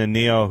to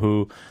Neo,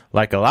 who,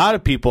 like a lot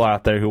of people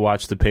out there who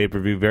watch the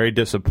pay-per-view, very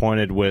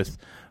disappointed with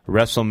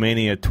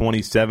WrestleMania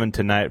 27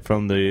 tonight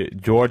from the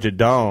Georgia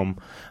Dome.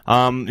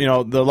 You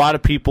know, a lot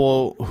of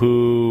people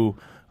who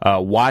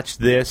watched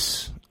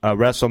this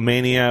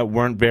WrestleMania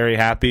weren't very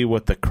happy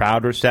with the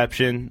crowd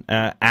reception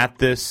at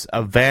this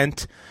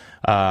event.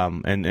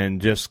 And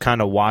just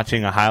kind of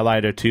watching a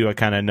highlight or two, I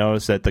kind of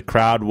noticed that the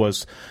crowd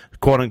was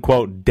quote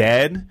unquote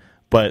dead,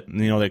 but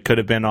you know, there could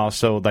have been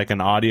also like an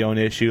audio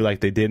issue,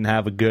 like they didn't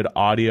have a good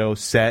audio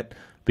set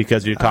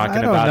because you're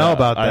talking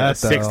about a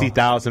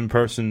 60,000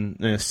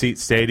 person seat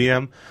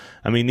stadium.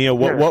 I mean, Neil,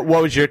 what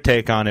was your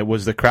take on it?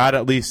 Was the crowd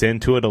at least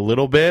into it a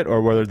little bit,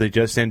 or were they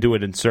just into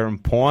it in certain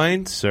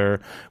points, or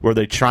were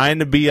they trying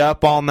to be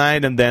up all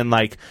night and then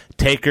like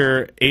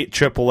Taker ate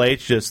Triple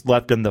H just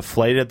left them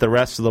deflated the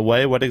rest of the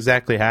way? What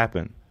exactly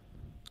happened?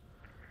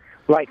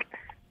 Like,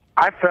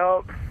 I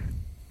felt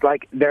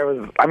like there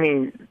was. I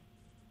mean,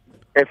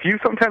 if you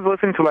sometimes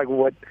listen to like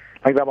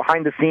the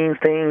behind the scenes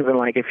things, and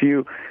like if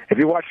you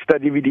watch the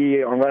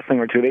DVD on Wrestling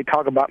or two, they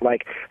talk about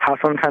like how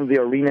sometimes the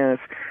arenas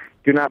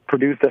do not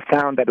produce the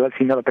sound that lets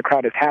you know that the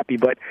crowd is happy.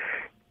 But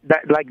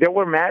that like there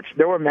were matches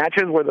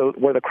where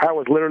the crowd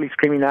was literally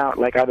screaming out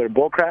like either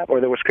bullcrap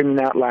or they were screaming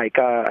out like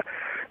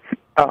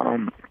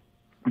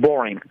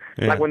boring.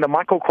 Yeah. Like when the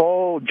Michael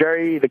Cole,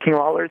 Jerry the King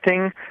Lawler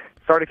thing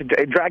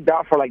it dragged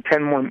out for like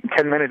 10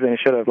 minutes than it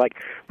should have. Like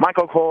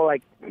Michael Cole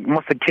like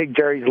must have kicked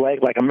Jerry's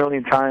leg like a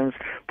million times,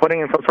 putting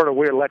in some sort of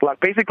weird leg lock,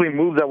 basically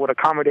moves that would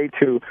accommodate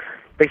to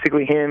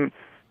basically him,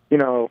 you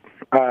know,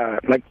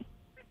 like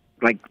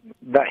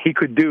that he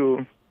could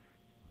do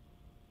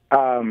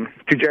to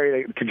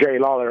Jerry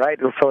Lawler, right?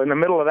 So in the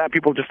middle of that,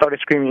 people just started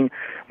screaming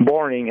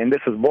boring and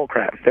this is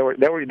bullcrap. They were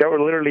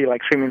literally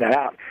like screaming that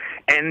out,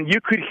 and you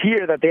could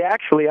hear that they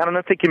actually, I don't know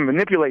if they can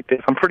manipulate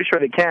this. I'm pretty sure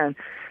they can,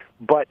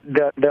 but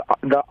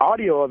the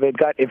audio of it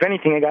got, if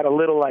anything, it got a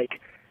little like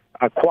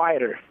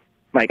quieter.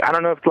 Like I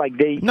don't know if like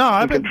they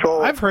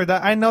control. I've heard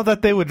that. I know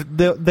that they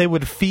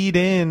would feed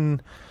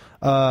in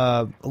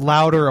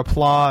louder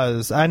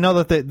applause. I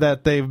know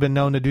that they've been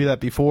known to do that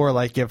before.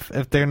 Like if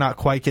they're not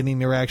quite getting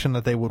the reaction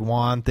that they would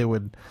want, they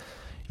would,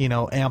 you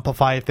know,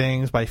 amplify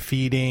things by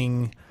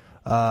feeding,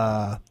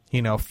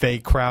 you know,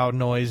 fake crowd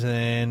noise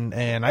in.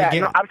 And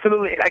no,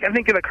 absolutely. Like I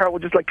think the crowd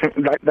was just like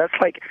that's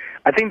like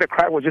I think the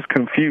crowd was just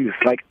confused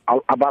like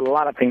about a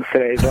lot of things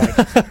today.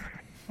 Like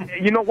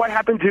you know what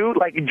happened too?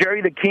 Like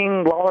Jerry the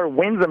King Lawler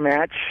wins the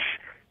match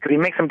because he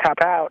makes him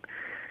tap out.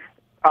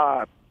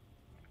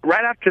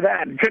 Right after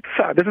that,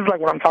 this is like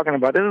what I'm talking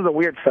about. This is the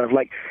weird stuff.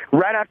 Like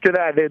right after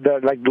that,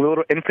 the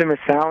little infamous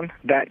sound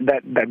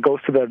that goes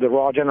to the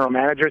Raw general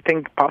manager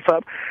thing pops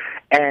up,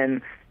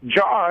 and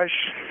Josh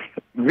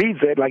reads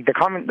it. Like the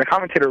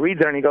commentator reads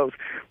it, and he goes,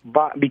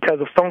 "But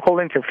because of Stone Cold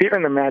interfere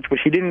in the match,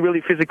 which he didn't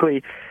really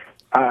physically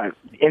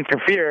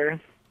interfere,"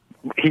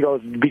 he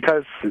goes,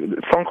 "because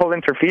Stone Cold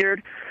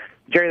interfered,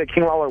 Jerry the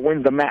King Lawler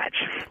wins the match."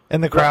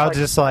 And the crowd's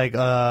just like,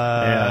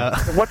 yeah.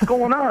 What's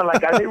going on?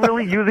 Like, are they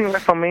really using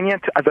WrestleMania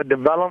as a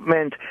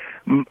development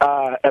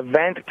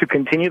event to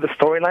continue the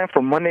storyline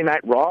for Monday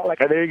Night Raw?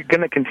 Like, are they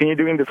going to continue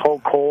doing this whole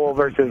Cole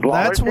versus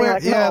Lawler That's thing? where,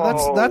 Like, yeah,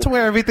 no. that's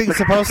where everything's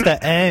supposed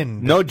to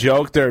end. No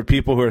joke, there are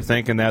people who are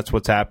thinking that's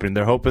what's happening.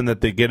 They're hoping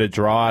that they get a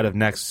draw out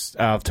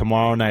of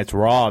tomorrow night's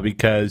Raw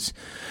because,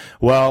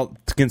 well,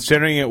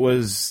 considering it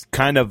was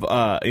kind of,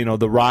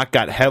 The Rock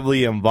got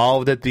heavily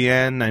involved at the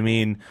end. I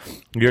mean,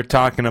 you're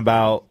talking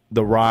about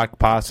The Rock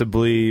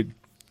possibly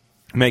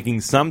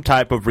making some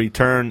type of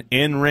return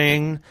in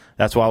ring.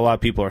 That's what a lot of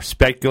people are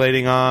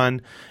speculating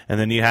on. And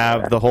then you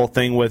have the whole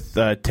thing with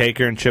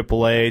Taker and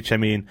Triple H. I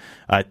mean,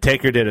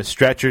 Taker did a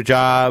stretcher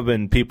job,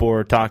 and people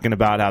were talking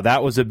about how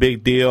that was a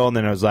big deal. And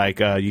then it was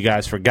like, you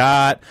guys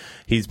forgot.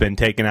 He's been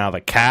taken out of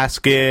a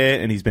casket,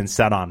 and he's been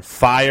set on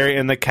fire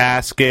in the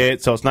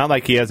casket. So it's not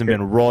like he hasn't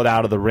been rolled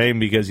out of the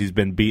ring because he's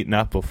been beaten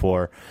up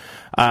before.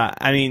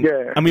 I mean,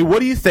 what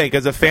do you think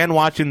as a fan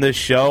watching this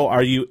show?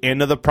 Are you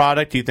into the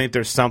product? Do you think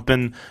there's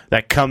something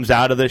that comes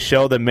out of this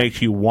show that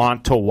makes you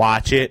want to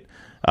watch it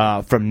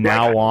from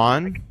now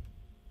on?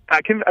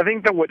 I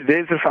think that what it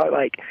is how,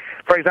 like,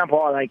 for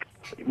example, like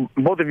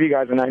both of you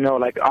guys and I know,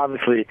 like,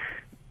 obviously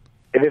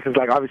this is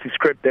like obviously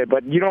scripted,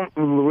 but you don't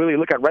really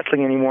look at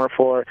wrestling anymore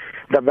for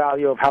the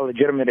value of how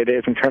legitimate it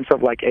is in terms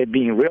of like it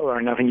being real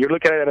or nothing. You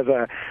look at it as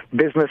a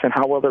business and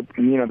how well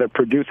they're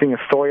producing a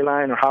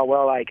storyline, or how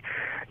well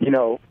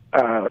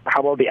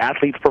how well the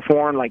athletes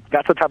perform. Like,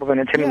 that's the type of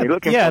entertainment you're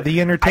looking for. Yeah,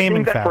 the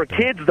entertainment I think that factor.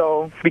 for kids,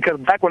 though, because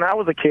back when I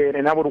was a kid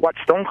and I would watch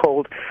Stone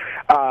Cold,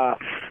 and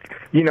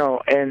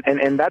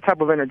that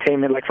type of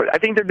entertainment, I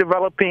think they're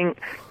developing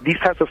these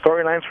types of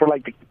storylines for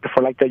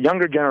the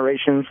younger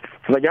generations,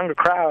 for the younger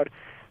crowd,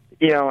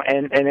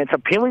 and it's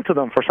appealing to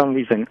them for some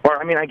reason. Or,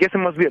 I mean, I guess it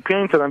must be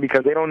appealing to them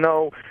because they don't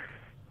know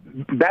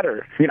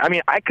better. I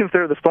mean, I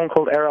consider the Stone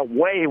Cold era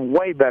way,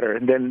 way better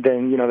than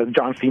the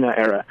John Cena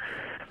era.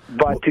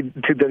 But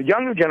to the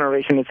younger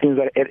generation, it seems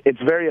that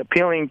it's very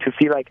appealing to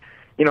see,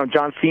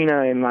 John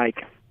Cena, and,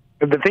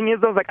 the thing is,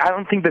 though, I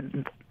don't think that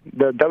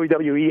the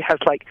WWE has,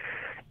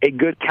 a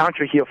good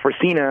counter heel for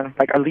Cena,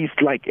 at least,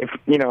 if,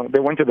 they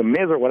went to The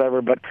Miz or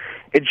whatever, but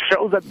it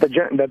shows that the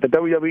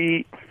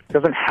WWE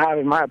doesn't have,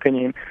 in my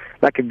opinion,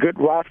 a good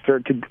roster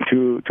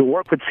to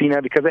work with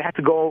Cena, because they have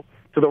to go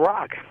to The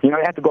Rock. They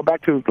have to go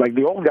back to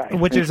the old guys,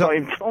 which is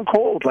so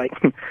cold.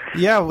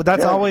 Yeah,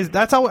 that's always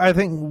I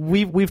think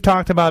we've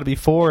talked about it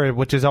before,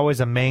 which is always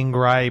a main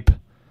gripe,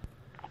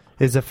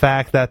 is the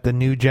fact that the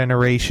new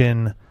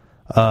generation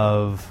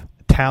of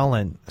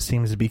talent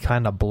seems to be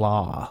kind of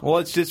blah. Well,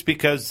 it's just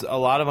because a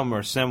lot of them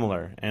are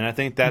similar, and I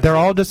think that's they're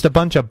all just a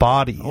bunch of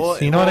bodies.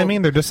 You know what I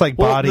mean? They're just like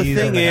bodies. The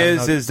thing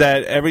is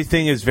that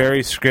everything is very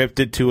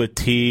scripted to a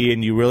T,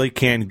 and you really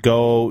can't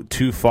go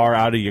too far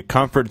out of your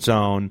comfort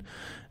zone.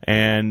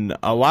 And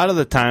a lot of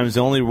the times, the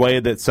only way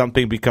that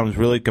something becomes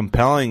really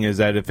compelling is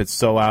that if it's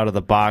so out of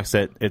the box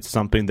that it's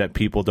something that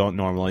people don't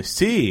normally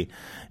see.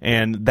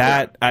 And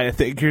that, I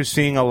think you're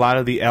seeing a lot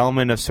of the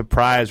element of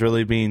surprise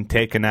really being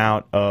taken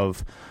out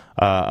of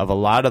a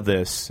lot of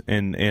this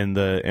in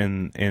the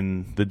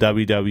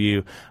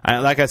WWE.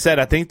 Like I said,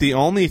 I think the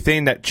only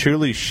thing that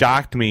truly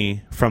shocked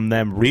me from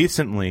them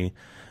recently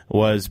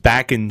was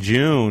back in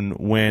June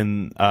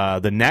when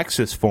the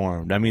Nexus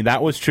formed. I mean,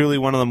 that was truly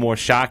one of the more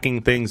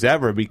shocking things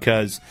ever,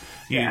 because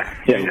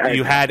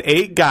you had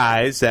 8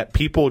 guys that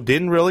people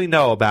didn't really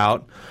know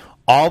about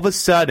all of a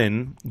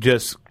sudden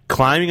just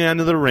climbing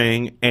onto the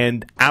ring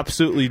and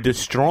absolutely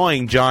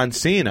destroying John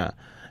Cena.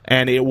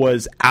 And it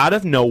was out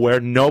of nowhere.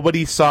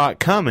 Nobody saw it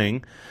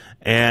coming,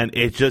 and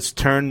it just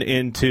turned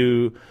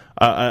into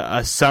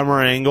a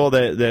summer angle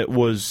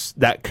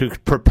that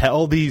could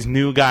propel these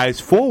new guys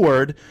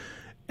forward.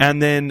 And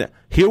then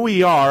here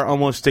we are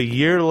almost a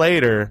year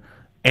later,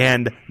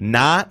 and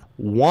not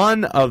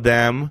one of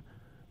them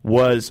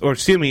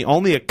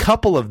only a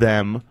couple of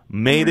them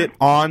made it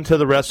onto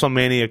the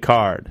WrestleMania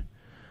card.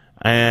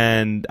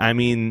 And, I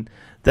mean,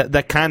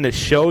 that kind of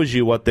shows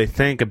you what they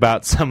think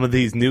about some of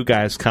these new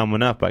guys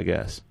coming up, I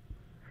guess.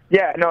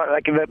 Yeah, no,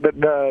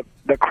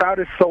 the crowd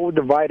is so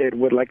divided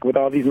with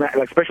all these,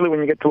 especially when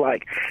you get to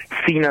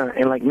Cena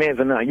and Miz,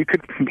 and you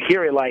could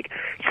hear it.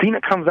 Cena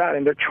comes out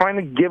and they're trying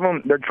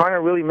to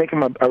really make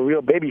him a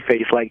real baby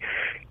face.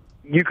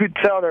 You could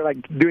tell they're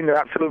doing their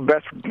absolute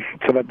best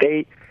so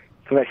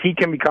that he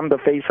can become the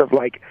face of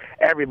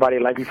everybody.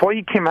 Before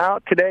he came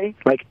out today,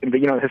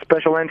 his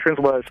special entrance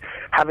was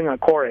having a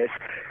chorus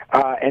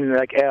and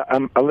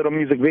a little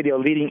music video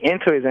leading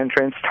into his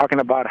entrance, talking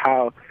about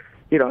how,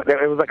 it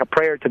was like a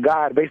prayer to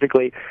God,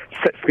 basically,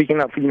 speaking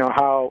of,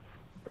 how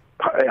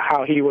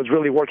he was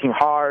really working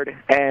hard,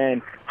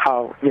 and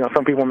how,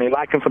 some people may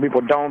like him, some people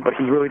don't, but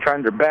he's really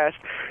trying their best.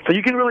 So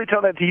you can really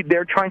tell that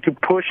they're trying to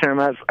push him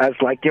as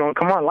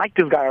come on, like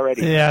this guy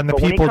already. Yeah, and the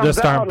people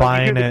just aren't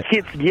buying it.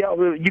 Kids yell.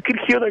 You could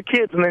hear their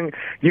kids, and then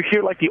you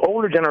hear the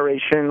older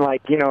generation,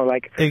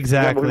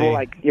 exactly. People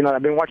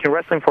I've been watching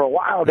wrestling for a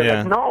while. They're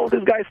like, no,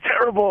 this guy's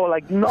terrible.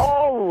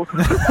 No.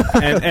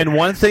 and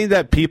one thing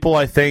that people,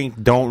 I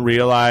think, don't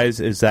realize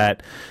is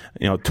that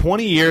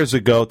 20 years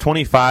ago,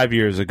 25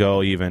 years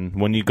ago even,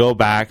 when you go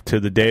back to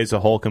the days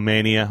of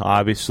Hulkamania,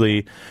 obviously,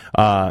 obviously.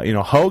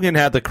 Hogan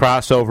had the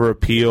crossover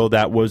appeal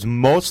that was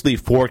mostly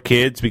for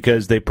kids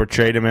because they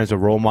portrayed him as a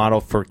role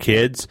model for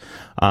kids.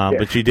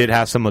 But you did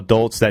have some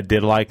adults that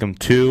did like him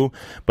too.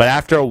 But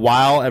after a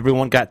while,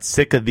 everyone got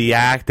sick of the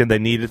act and they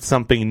needed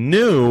something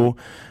new.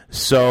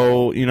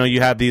 So,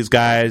 you have these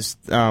guys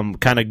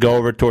kind of go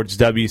over towards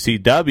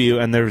WCW,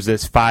 and there was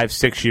this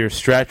 5-6 year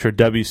stretch where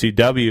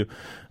WCW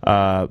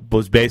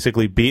was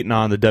basically beating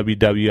on the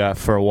WWF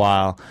for a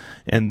while.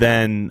 And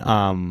then,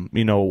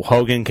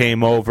 Hogan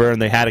came over, and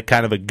they had a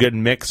kind of a good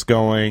mix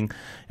going.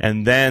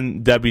 And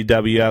then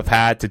WWF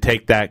had to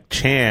take that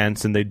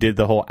chance, and they did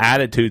the whole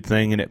attitude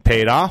thing, and it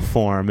paid off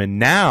for them. And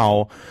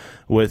now,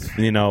 with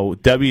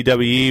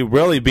WWE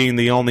really being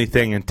the only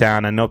thing in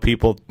town. I know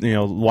people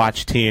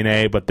watch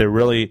TNA, but they're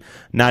really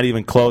not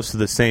even close to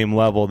the same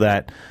level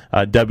that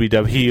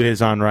WWE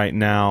is on right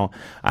now.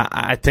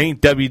 I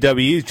think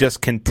WWE is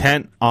just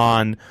content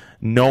on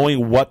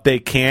knowing what they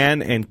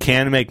can and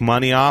can make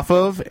money off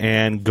of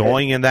and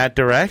going in that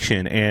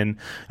direction. And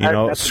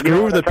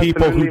screw the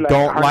people who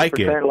don't like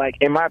it. Like,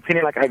 in my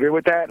opinion, I agree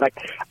with that. Like,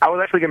 I was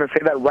actually going to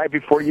say that right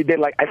before you did.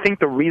 Like, I think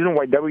the reason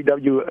why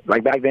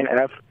WWE, back then,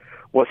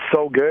 was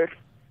so good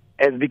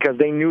is because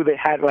they knew they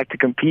had to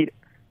compete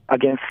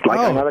against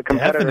another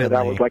competitor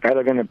that was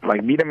either going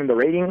to beat them in the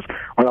ratings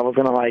or that was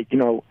going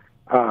to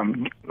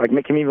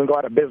make him even go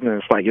out of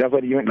business.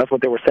 That's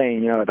what they were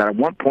saying. That at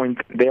one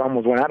point they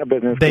almost went out of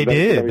business. They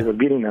did. He was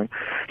beating them,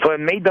 so it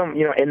made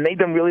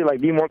them really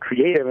be more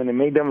creative, and it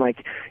made them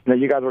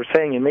you guys were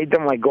saying, it made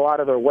them go out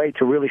of their way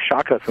to really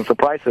shock us and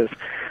surprise us.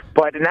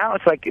 But now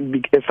it's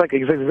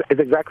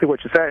exactly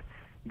what you said.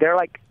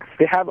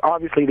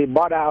 They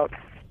bought out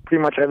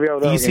pretty much every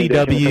other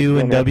ECW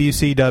and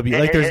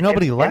WCW. There's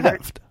nobody left.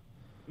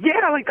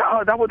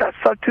 That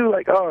sucked too.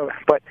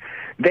 But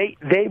they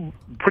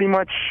pretty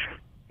much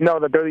know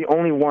that they're the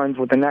only ones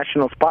with the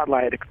national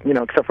spotlight,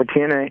 except for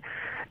TNA,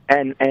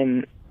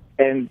 and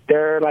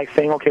they're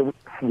saying, okay,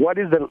 what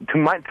is to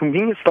me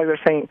it's they're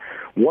saying,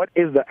 what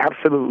is the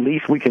absolute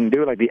least we can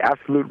do, the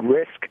absolute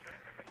risk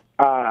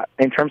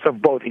in terms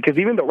of both, because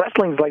even the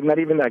wrestling's not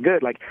even that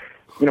good,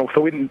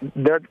 so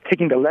they're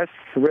taking the less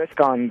risk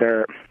on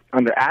their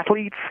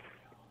athletes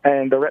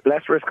and the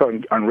less risk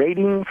on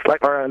ratings,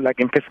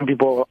 and pissing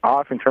people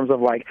off in terms of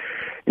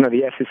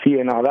the SEC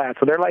and all that.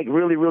 So they're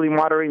really, really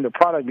moderating the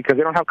product because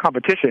they don't have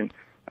competition.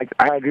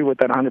 I agree with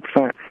that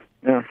 100%.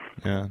 Yeah.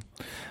 Yeah.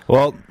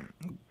 Well,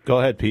 go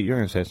ahead, Pete. You're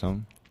going to say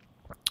something.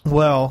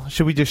 Well,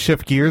 should we just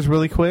shift gears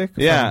really quick?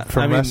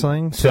 From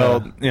wrestling.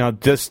 So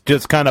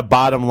just kind of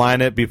bottom line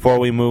it before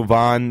we move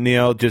on.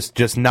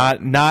 Just not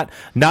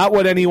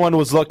what anyone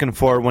was looking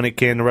for when it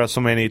came to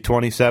WrestleMania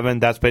 27.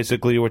 That's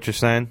basically what you're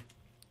saying.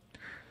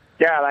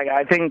 Yeah,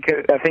 I think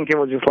it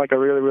was just a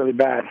really, really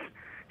bad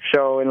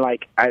show, and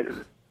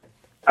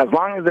as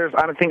long as there's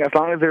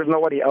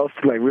nobody else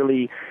to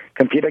really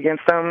compete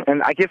against them,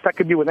 and I guess that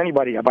could be with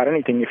anybody about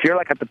anything. If you're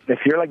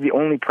the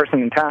only person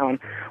in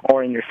town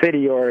or in your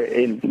city or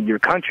in your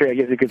country, I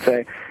guess you could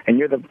say, and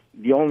you're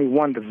the only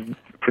one that's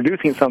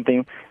producing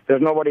something,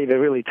 there's nobody to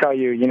really tell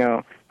you,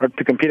 or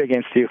to compete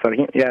against you. So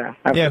yeah.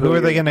 Who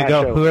are they going to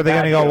go? Who are they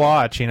going to go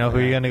watch? Who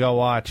are you going to go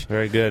watch?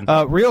 Very good.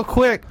 Real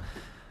quick.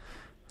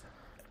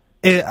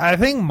 I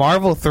think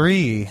Marvel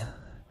 3,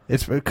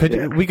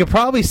 we could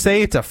probably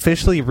say it's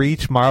officially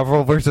reached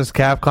Marvel vs.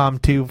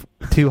 Capcom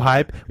 2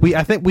 hype.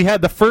 I think we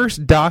had the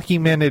first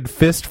documented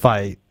fist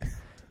fight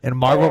in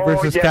Marvel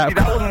vs. Capcom.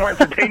 That was more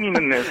entertaining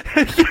than this.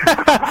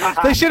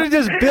 They should have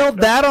just billed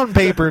that on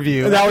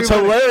pay-per-view. That was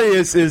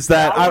hilarious. Is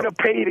that I would have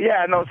paid?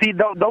 Yeah, no. See,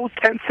 those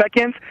 10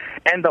 seconds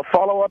and the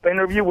follow-up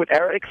interview with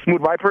Eric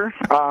Smooth Viper.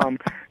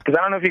 Because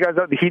I don't know if you guys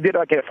know, he did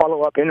a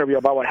follow-up interview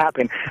about what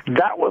happened.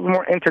 That was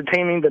more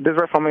entertaining than this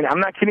WrestleMania. I'm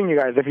not kidding you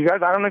guys. I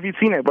don't know if you've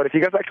seen it, but if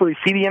you guys actually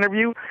see the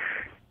interview,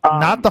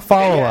 not the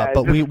follow-up,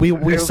 but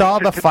we saw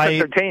the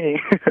fight. Entertaining.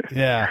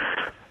 Yeah.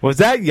 Was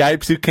that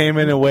Yipes who came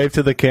in and waved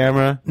to the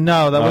camera?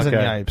 No, that wasn't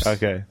Yipes.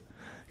 Okay.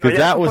 Because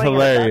that was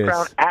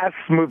hilarious. As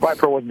Smooth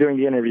Viper was doing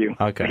the interview.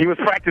 Okay. He was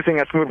practicing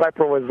as Smooth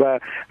Viper was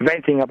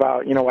venting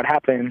about, what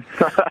happened.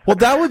 Well,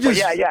 that was just...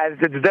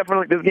 it's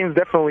definitely, this game's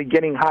definitely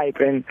getting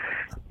hype, and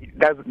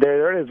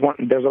there is one.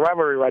 There's a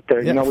rivalry right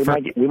there. Yeah,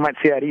 we might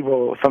see at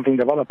Evo something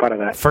develop out of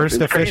that. First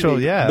it's official,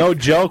 crazy. yeah. No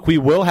joke. We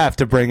will have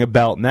to bring a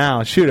belt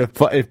now. Shoot,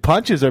 if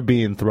punches are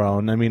being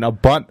thrown, I mean, a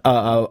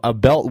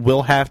belt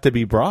will have to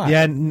be brought.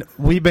 Yeah,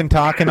 we've been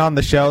talking on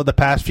the show the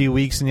past few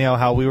weeks, and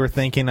how we were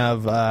thinking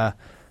of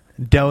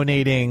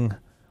donating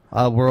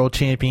a world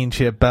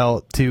championship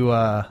belt to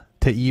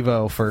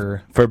Evo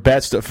for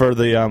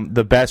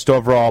the best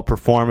overall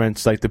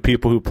performance, the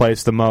people who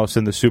placed the most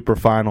in the super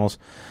finals.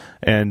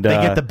 And they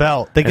get the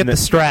belt. They get the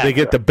strap. They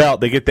get the belt.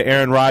 They get the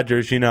Aaron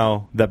Rodgers,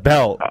 the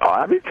belt. Oh,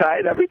 that'd be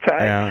tight.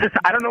 Yeah.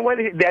 I don't know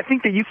whether I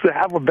think they used to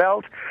have a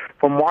belt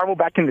for Marvel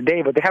back in the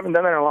day, but they haven't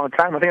done that in a long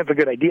time. I think that's a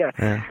good idea.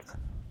 Yeah.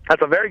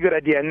 That's a very good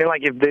idea. And then,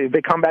 if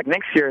they come back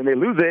next year and they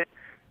lose it,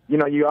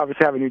 you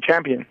obviously have a new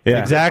champion. Yeah,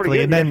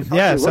 exactly. And then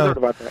so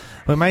about that.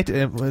 we might.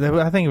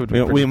 I think it would.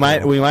 Be we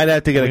might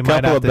have to get a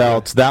couple of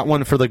belts. That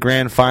one for the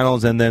grand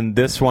finals, and then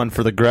this one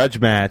for the grudge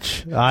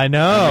match. I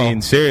know. I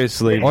mean,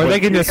 seriously. Or they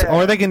can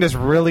just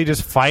really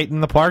just fight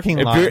in the parking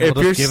lot.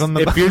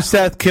 If you're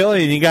Seth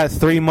Killian, you got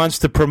 3 months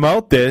to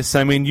promote this.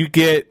 I mean, you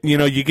get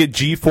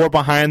G4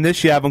 behind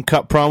this. You have them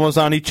cut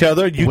promos on each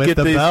other. You with get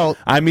the belt.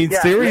 I mean,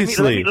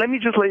 seriously. Let me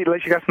just let you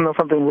guys know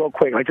something real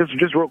quick. Like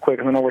just real quick.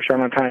 I know we're short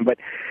on time, but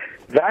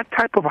that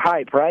type of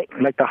hype, right?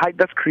 Like the hype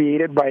that's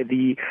created by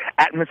the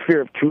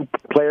atmosphere of two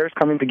players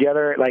coming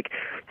together, like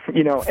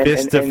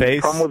Fist to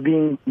face.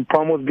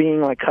 promos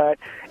being like cut,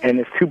 and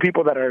it's two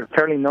people that are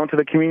fairly known to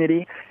the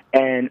community,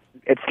 and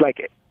it's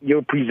like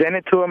you present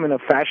it to them in a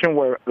fashion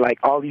where like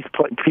all these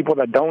people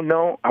that don't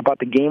know about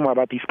the game or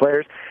about these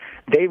players,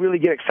 they really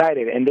get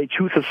excited and they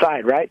choose a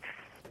side, right?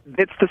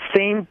 It's the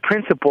same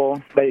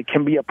principle that it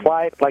can be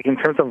applied, like in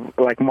terms of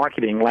like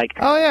marketing, like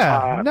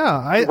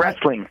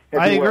wrestling.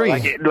 I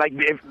agree.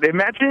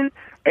 Imagine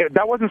if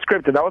that wasn't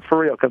scripted, that was for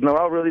real, because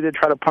Noel really did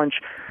try to punch.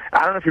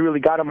 I don't know if he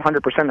really got him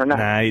 100% or not.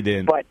 Nah, he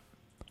didn't. But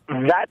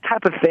that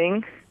type of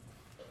thing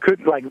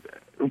could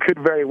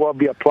very well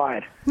be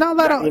applied. No,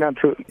 most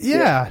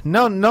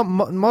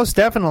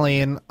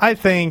definitely, and I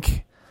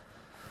think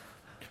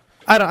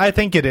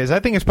it is. I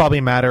think it's probably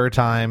a matter of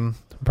time.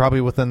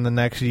 Probably within the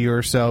next year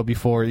or so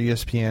before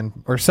ESPN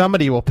or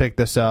somebody will pick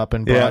this up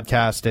and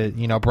broadcast it,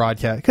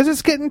 because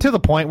it's getting to the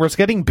point where it's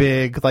getting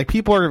big. Like,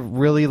 people are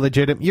really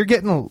legitimate. You're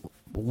getting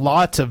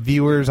lots of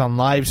viewers on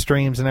live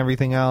streams and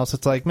everything else.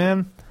 It's like,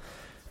 man,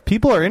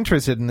 people are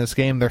interested in this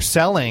game. They're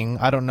selling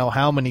I don't know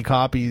how many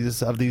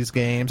copies of these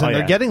games, and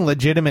they're getting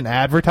legitimate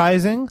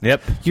advertising.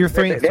 Yep. They are.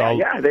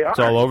 It's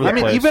all over the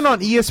place. I mean, even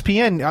on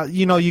ESPN,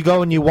 you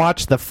go and you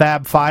watch the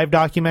Fab 5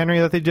 documentary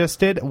that they just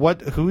did.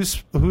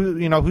 Who's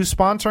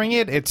sponsoring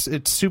it? It's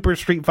Super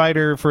Street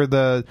Fighter for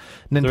the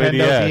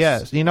Nintendo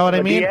DS. You know what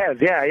I mean? Yeah.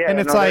 And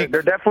it's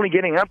they're definitely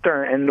getting up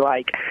there, and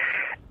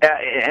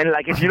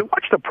if you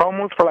watch the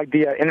promos for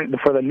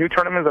for the new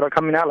tournaments that are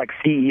coming out, like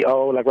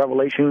CEO, like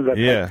Revelations,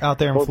 out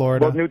there in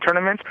Florida, those new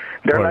tournaments,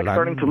 they're like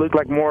starting to look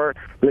like more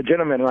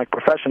legitimate and like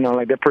professional.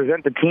 Like they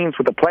present the teams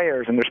with the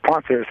players and their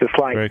sponsors. It's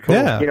like, very cool.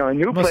 And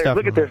new players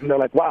look at this and they're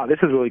like, wow, this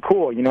is really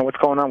cool. What's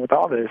going on with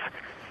all this?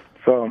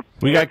 So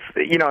we got,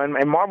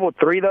 in Marvel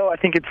 3 though, I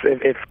think if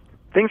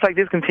things like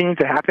this continue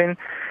to happen,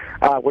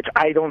 which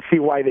I don't see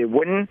why they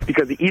wouldn't,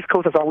 because the East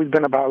Coast has always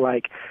been about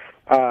like.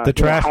 The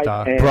trash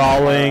talk,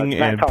 brawling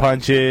and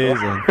punches.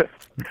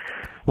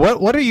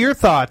 What are your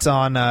thoughts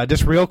on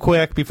just real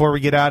quick before we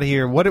get out of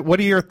here? What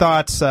are your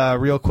thoughts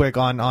real quick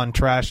on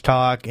trash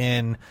talk,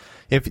 and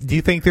do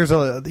you think there's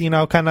a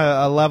kind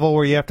of a level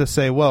where you have to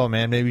say, whoa,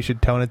 man, maybe you should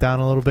tone it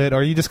down a little bit, or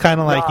are you just kind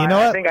of like, what,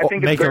 I think it's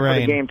make great it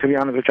rain? For the game, to be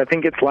honest with you. I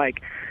think it's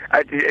like.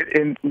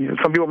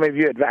 Some people may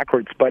view it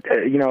backwards, but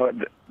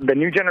the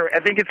new generation. I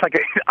think it's like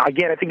I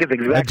think it's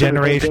exactly a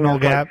generational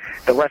gap.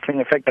 Like the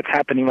wrestling effect that's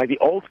happening. Like the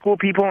old school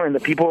people and the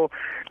people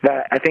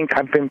that I think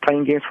have been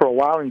playing games for a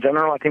while in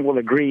general, I think will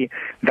agree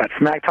that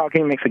smack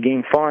talking makes a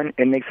game fun,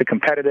 it makes it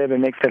competitive, it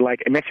makes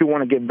you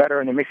want to get better,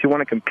 and it makes you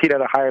want to compete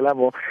at a higher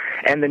level.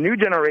 And the new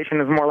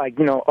generation is more like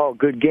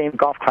good game,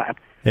 golf clap.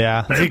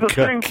 Yeah, it's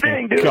the same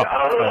thing, dude.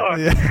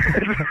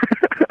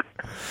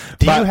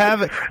 Do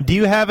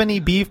you have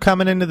any beef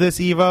coming into this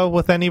Evo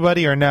with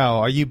anybody, or no?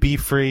 Are you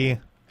beef free?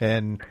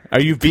 And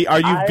are you vegan? Are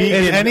you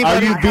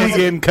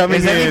vegan coming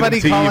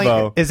into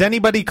Evo? Is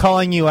anybody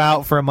calling you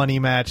out for a money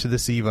match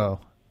this Evo?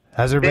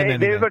 Has there been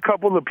anything? There's a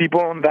couple of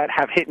people that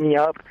have hit me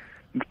up.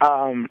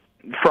 Other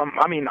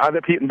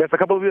people. There's a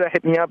couple of people that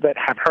hit me up that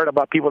have heard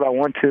about people that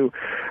want to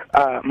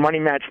money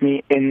match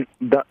me in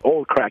the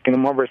old crack, in the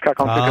Marvel vs.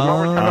 Capcom. Because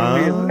Marvel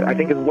vs. Capcom, I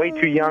think, is way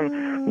too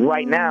young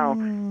right now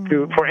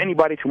for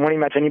anybody to money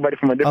match anybody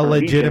from a different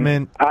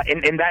legitimate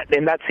region, in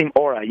that same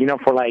aura,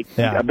 for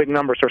big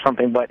numbers or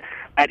something. But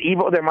at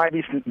Evo, there might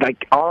be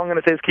all I'm going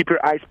to say is keep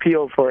your eyes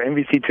peeled for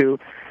MVC2.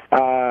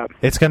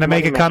 It's going to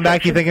make a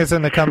comeback. You think it's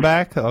going to come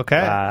back? Okay.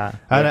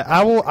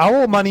 I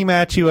will money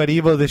match you at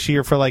Evo this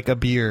year for a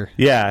beer.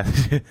 Yeah.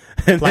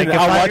 And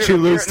I'll watch you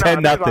lose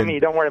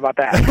 10-0. Don't worry about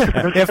that.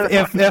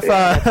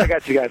 I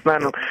got you guys.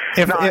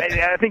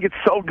 I think it's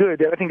so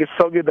good. I think it's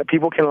so good that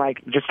people can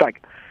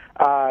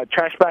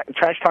trash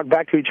talk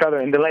back to each other,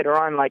 and then later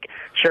on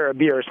share a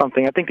beer or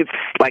something. I think it's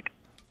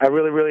a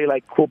really, really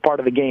cool part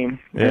of the game,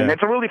 and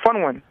it's a really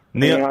fun one.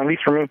 Neil, at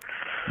least for me.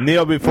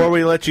 Neil, before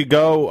we let you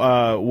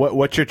go,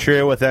 what's your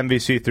trio with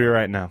MVC3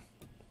 right now?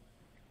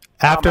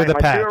 After the my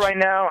patch, trio right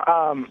now,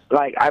 I'm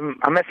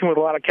messing with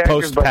a lot of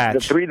characters, Post-patch.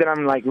 But the three that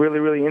I'm really,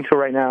 really into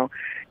right now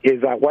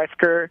is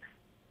Wesker.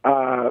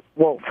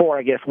 Four,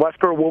 I guess.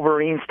 Wesker,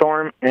 Wolverine,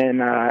 Storm, and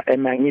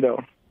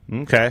Magneto.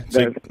 Okay,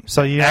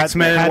 so you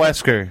X-Men and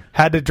Wesker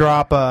had to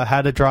drop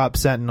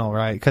Sentinel,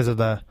 right? Because of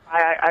the.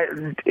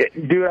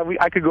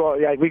 I could go.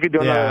 Yeah, we could do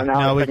another hour.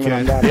 No, we could.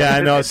 Yeah,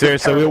 I know.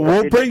 Seriously,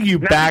 we'll bring you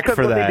back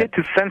for that. What they did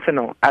to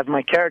Sentinel as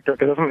my character,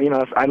 because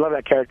I love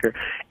that character,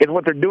 is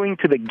what they're doing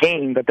to the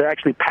game. That they're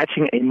actually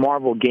patching a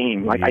Marvel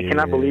game. I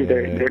cannot believe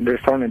they're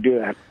starting to do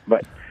that.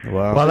 But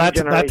Well,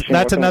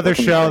 that's another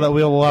show that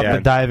we will have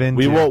to dive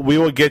into. We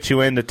will get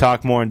you in to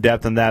talk more in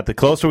depth on that. The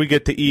closer we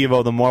get to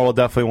Evo, the more we'll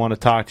definitely want to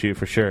talk to you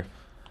for sure.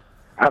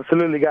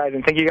 Absolutely, guys,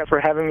 and thank you guys for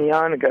having me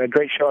on. A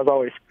great show as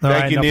always.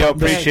 Thank you, Neo.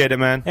 Appreciate it,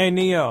 man. Hey,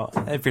 Neo,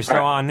 if you're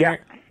still on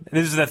here,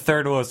 this is the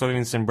third Willis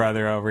Livingston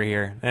brother over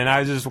here. And I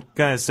was just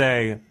going to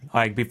say,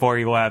 like, before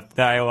you left,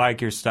 that I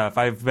like your stuff.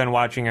 I've been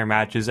watching your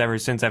matches ever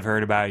since I've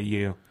heard about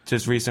you,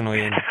 just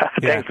recently. And,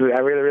 Thanks. I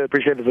really, really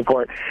appreciate the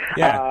support.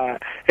 Yeah.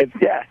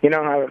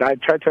 I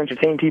try to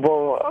entertain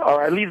people,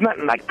 or at least not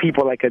like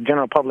people, like a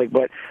general public,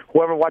 but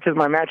whoever watches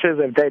my matches,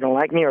 if they don't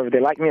like me or if they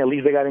like me, at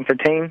least they got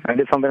entertained. I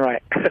did something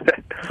right.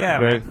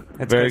 Yeah,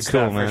 very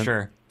cool, man. For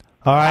sure.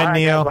 All right,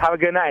 Neo. Guys, well, have a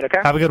good night, okay?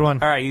 Have a good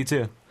one. All right, you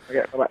too.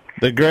 Okay, bye-bye.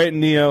 The great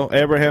Neo,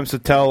 Abraham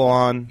Sotelo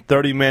on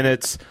 30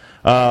 minutes.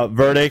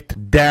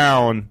 Verdict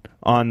down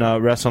on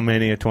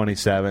WrestleMania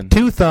 27.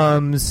 2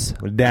 thumbs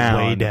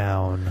down. Way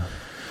down.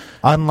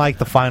 Unlike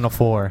the Final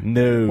Four.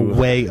 No.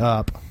 Way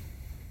up.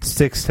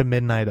 6 to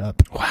midnight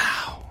up.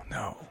 Wow.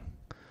 No.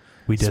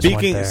 We just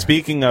went there.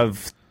 Speaking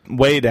of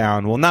way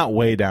down, well, not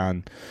way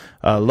down,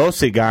 Los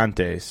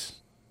Gigantes.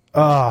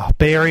 Oh,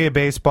 Bay Area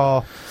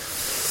baseball.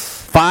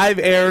 5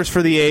 errors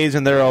for the A's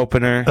in their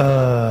opener.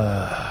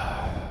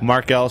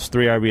 Mark Ellis,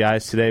 3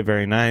 RBIs today.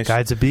 Very nice.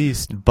 Guy's a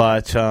beast.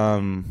 But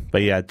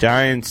yeah,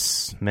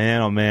 Giants,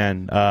 man, oh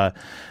man. A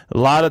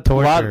lot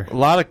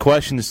of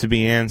questions to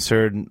be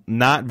answered.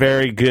 Not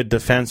very good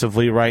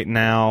defensively right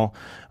now.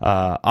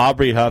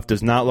 Aubrey Huff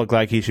does not look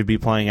like he should be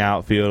playing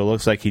outfield. It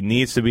looks like he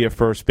needs to be a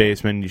first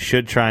baseman. You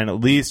should try and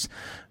at least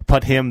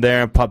put him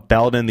there and put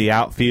Belt in the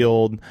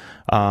outfield.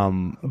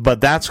 But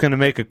that's going to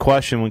make a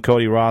question when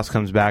Cody Ross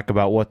comes back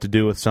about what to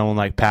do with someone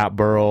like Pat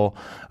Burrell.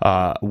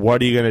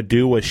 What are you going to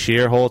do with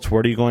Shearholtz?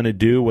 What are you going to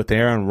do with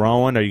Aaron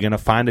Rowan? Are you going to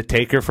find a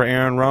taker for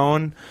Aaron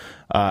Rowan?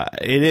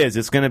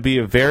 It's going to be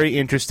a very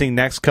interesting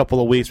next couple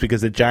of weeks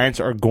because the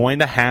Giants are going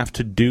to have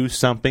to do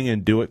something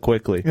and do it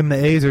quickly. And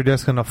the A's are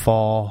just going to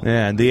fall.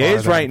 Yeah, and the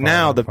A's right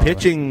now, the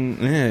pitching.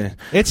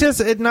 It's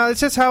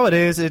just how it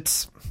is.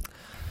 It's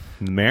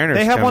the Mariners.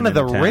 They have one of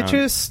the town.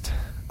 richest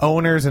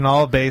owners in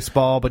all of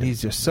baseball, but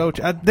he's just so.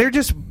 They're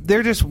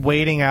just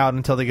waiting out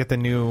until they get the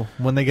new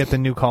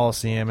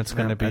Coliseum. It's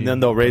going to be, and then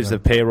they'll raise the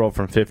payroll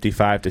from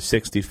 55 to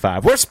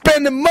 65. We're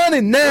spending money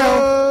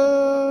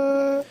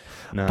now.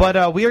 No.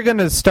 But we are going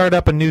to start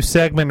up a new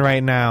segment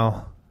right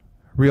now,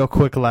 real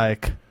quick,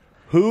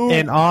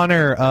 in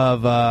honor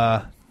of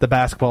the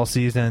basketball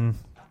season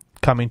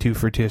coming to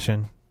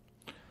fruition.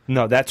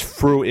 No, that's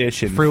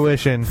fruition.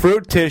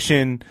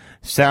 Fruition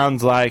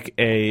sounds like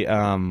a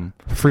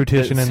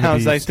Fruition.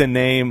 Sounds like the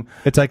name.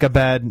 It's like a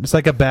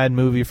bad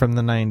movie from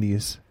the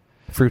 90s.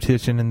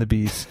 Fruition and the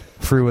Beast.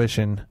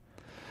 Fruition.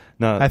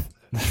 No,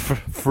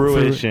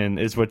 fruition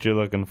is what you're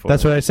looking for.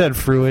 That's what I said.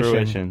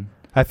 Fruition.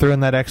 I threw in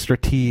that extra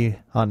T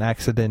on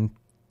accident.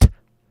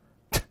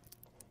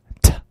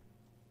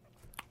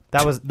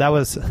 That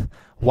was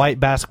white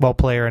basketball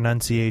player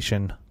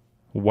enunciation.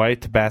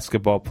 White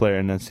basketball player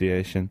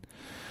enunciation.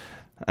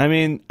 I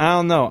mean, I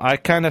don't know. I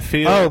kind of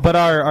feel. Oh, but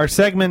our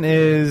segment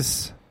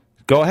is.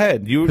 Go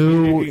ahead.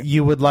 Who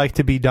you would like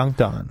to be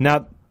dunked on?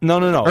 Now,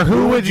 no. Or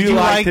who would you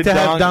like to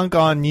have dunk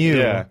on you?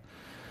 Yeah.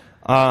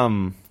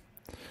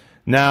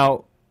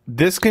 Now,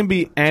 this can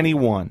be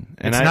anyone.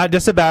 And it's not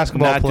just a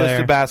basketball player. Not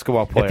just a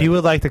basketball player. If you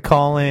would like to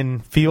call in,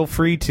 feel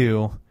free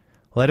to.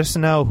 Let us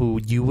know who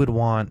you would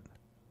want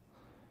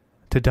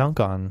to dunk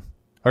on.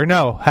 Or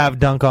no, have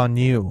dunk on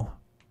you.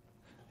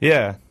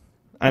 Yeah.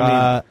 I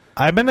mean,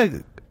 I'm going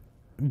to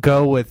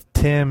go with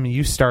Tim,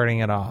 you starting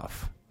it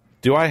off.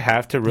 Do I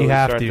have to really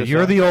start this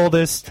You're off? the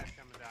oldest.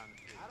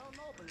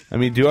 I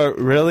mean, do I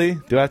really?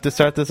 Do I have to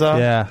start this off?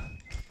 Yeah.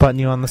 Putting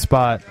you on the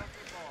spot.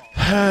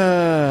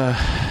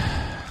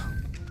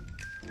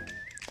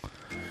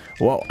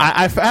 Well,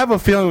 I have a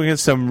feeling we get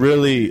some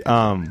really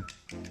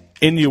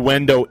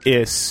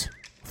innuendo-ish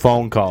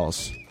phone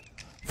calls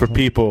for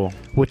people.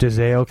 Which is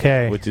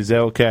A-okay.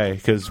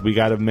 Because we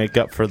got to make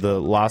up for the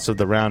loss of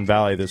the Round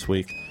Valley this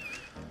week.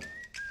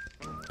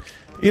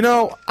 You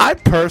know, I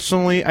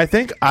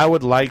think I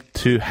would like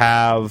to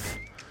have...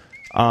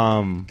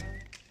 I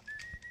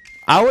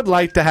would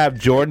like to have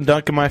Jordan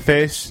dunk in my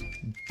face.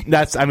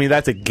 That's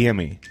a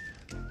gimme.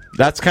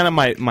 That's kind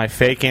of my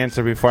fake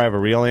answer before I have a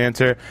real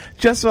answer,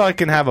 just so I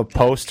can have a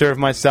poster of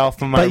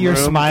myself in my room. But you're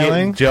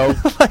smiling.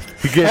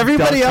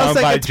 Everybody else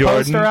that gets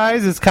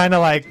posterized is kind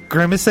of like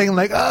grimacing,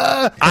 like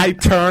I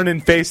turn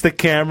and face the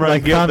camera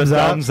and give the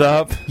thumbs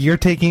up. You're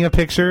taking a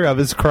picture of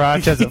his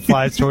crotch as it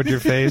flies towards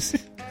your face.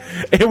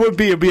 It'd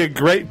be a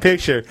great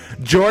picture.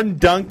 Jordan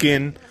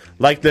dunking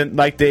like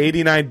the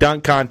 '89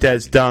 dunk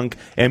contest dunk,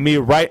 and me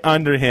right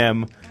under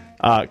him.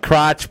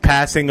 Crotch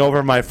passing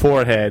over my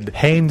forehead.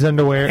 Hanes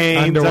underwear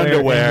in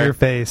your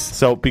face.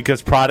 So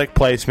because product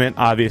placement,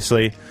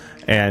 obviously,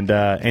 and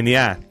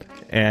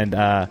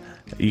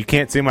you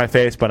can't see my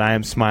face, but I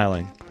am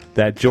smiling.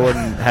 That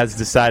Jordan has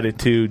decided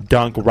to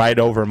dunk right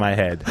over my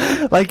head.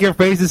 Like your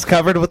face is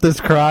covered with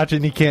his crotch,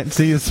 and you can't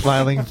see his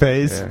smiling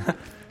face.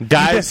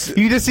 Guys,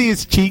 you just see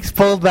his cheeks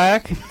pulled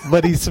back,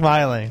 but he's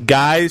smiling.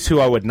 Guys who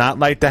I would not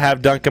like to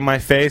have dunk in my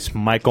face,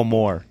 Michael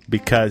Moore,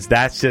 because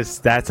that's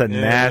a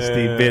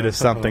nasty bit of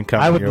something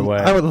coming your way.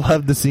 I would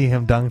love to see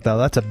him dunk, though.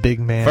 That's a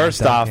big man.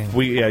 First off,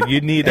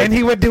 you need, and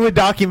he would do a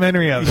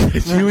documentary of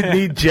it. You would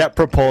need jet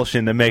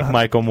propulsion to make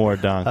Michael Moore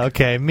dunk.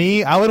 Okay,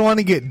 I would want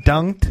to get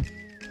dunked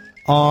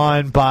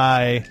on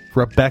by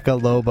Rebecca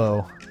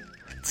Lobo.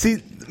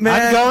 See,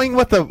 man,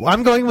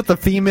 I'm going with the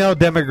female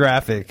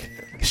demographic.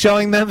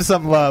 Showing them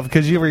some love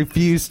because you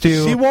refuse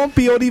to. She won't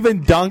be able to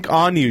even dunk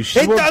on you.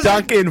 She will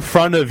dunk in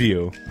front of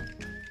you.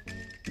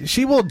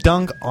 She will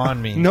dunk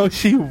on me. No,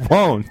 she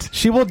won't.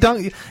 She will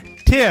dunk.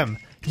 Tim,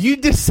 you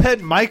just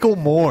said Michael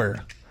Moore.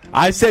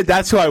 I said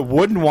that's who I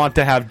wouldn't want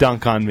to have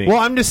dunk on me. Well,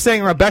 I'm just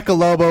saying Rebecca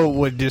Lobo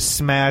would just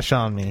smash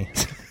on me.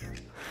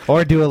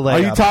 Or do a layup. Are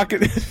you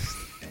talking...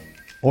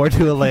 Or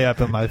do a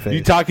layup in my face.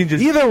 You talking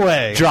just either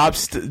way? Drop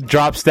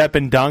step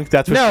and dunk.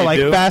 That's what no, you like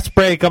do? Fast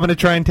break. I'm going to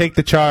try and take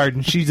the charge,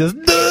 and she just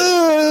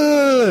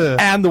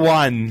and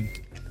one.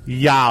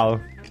 Yow.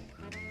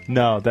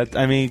 No,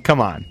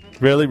 come on.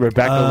 Really,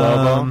 Rebecca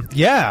Lobo?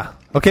 Yeah.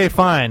 Okay,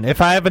 fine.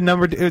 If I have a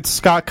number, it's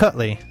Scott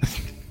Cutley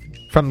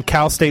from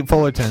Cal State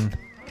Fullerton.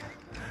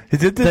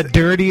 Is it the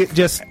dirty?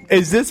 Just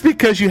is this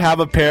because you have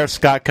a pair of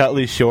Scott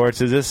Cutley shorts?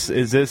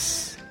 Is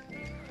this?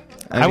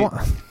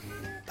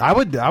 I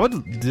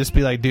would just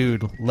be like,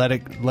 dude, let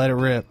it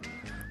rip.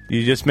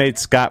 You just made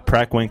Scott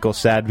Preckwinkle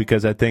sad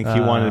because I think he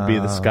wanted to be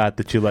the Scott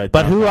that you let.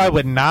 But who I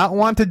would not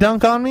want to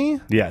dunk on me?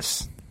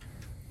 Yes.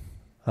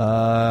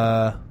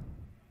 Man,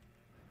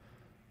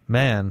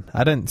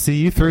 I didn't see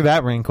you threw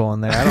that wrinkle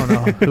in there. I don't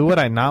know. Who would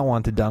I not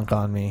want to dunk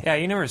on me? Yeah,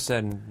 you never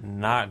said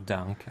not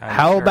dunk.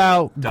 How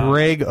about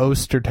Greg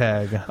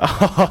Ostertag?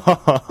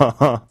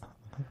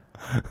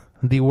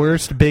 The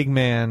worst big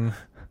man.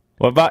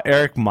 What about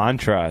Eric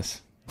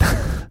Montross?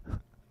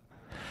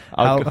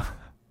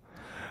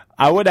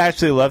 I would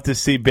actually love to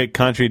see Big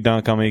Country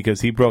dunk on me because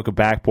he broke a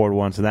backboard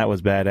once and that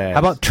was badass. How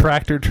about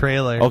Tractor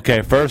Trailer?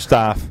 Okay, first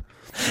off,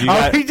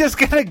 are we just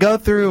gonna go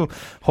through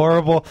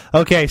horrible?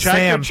 Okay,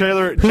 Sam.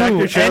 Tractor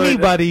Trailer.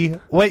 Anybody?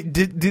 Wait,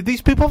 did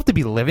these people have to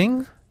be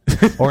living,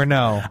 or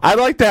no? I'd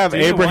like to have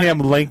Abraham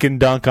Lincoln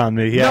dunk on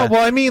me. Yeah. No,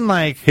 well, I mean,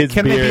 like,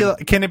 can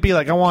it be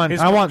like I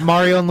want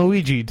Mario and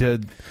Luigi to.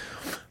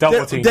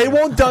 They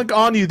won't dunk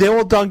on you. They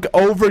will dunk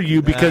over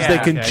you because they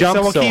can jump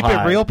so high. So we'll keep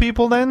it real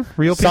people then?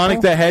 Real people? Sonic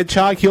the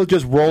Hedgehog, he'll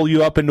just roll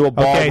you up into a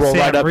ball, roll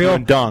right up you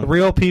and dunk.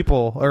 Real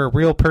people, or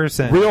real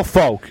person. Real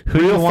folk. Who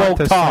real you want folk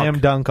to talk. slam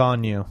dunk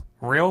on you?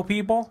 Real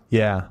people?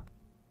 Yeah.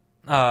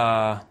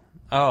 Oh,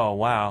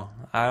 wow.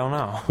 I don't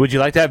know. Would you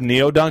like to have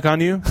Neo dunk on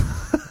you?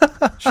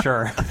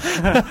 Sure.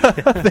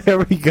 There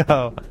we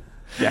go.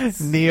 Yes.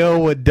 Neo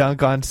would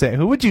dunk on Sam.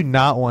 Who would you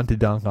not want to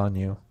dunk on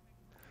you?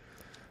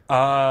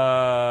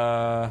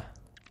 I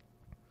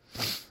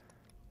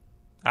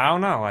don't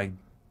know, like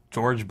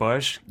George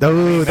Bush.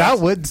 Oh, that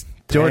would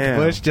George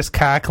Bush just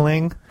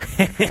cackling.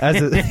 Got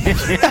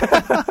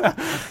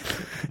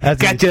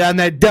you on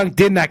that dunk,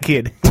 didn't I,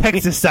 kid?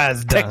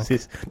 Texas-sized dunk.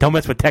 Texas. Don't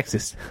mess with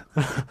Texas.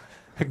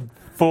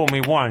 Fool me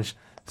once,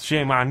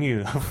 shame on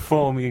you.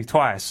 Fool me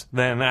twice,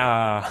 then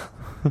I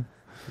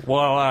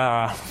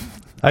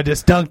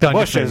just dunked on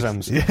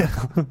Bushisms. Your face.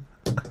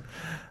 Yeah.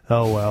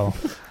 Oh well.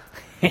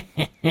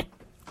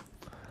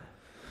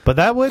 But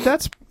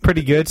that's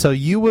pretty good. So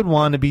you would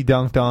want to be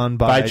dunked on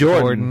by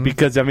Jordan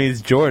because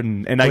it's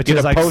Jordan, and I get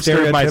a like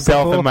poster of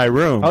myself in my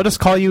room. I'll just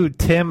call you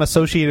Tim,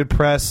 Associated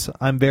Press.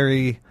 I'm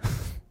very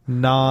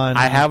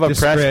I have a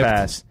press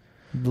pass.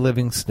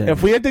 Livingston.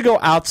 If we had to go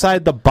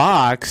outside the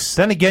box,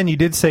 then again, you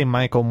did say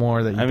Michael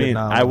Moore that you did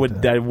not. I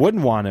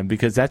wouldn't want him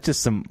because that's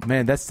just some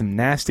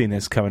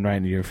nastiness coming right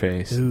into your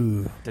face.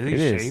 Ooh, did he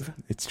shave?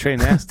 It's straight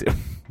nasty.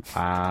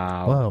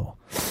 Wow.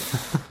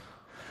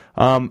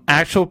 Whoa.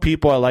 Actual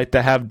people I like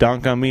to have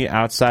dunk on me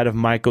outside of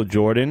Michael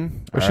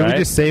Jordan. Or should we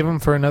just save him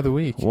for another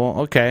week? Well,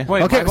 okay.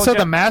 Wait, okay, so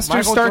the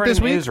Masters start this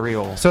week? Is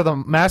real. So the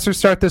Masters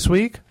start this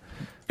week?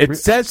 It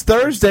says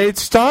Thursday it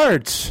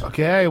starts.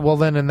 Okay, well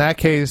then in that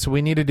case,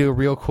 we need to do it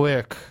real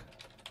quick.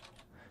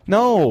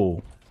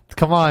 No.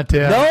 Come on,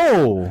 Tim.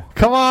 No.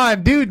 Come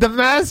on, dude. The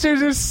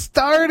Masters are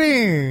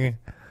starting.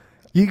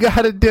 You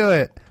got to do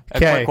it.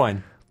 Okay. A quick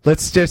one.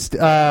 Let's just,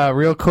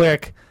 real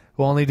quick,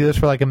 we'll only do this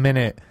for like a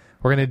minute.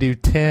 We're going to do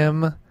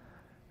Tim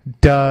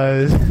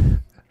does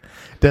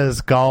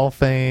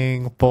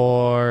golfing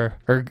for,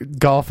 or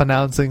golf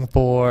announcing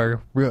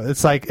for,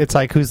 it's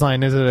like whose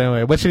line is it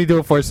anyway? What should he do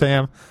it for,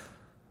 Sam?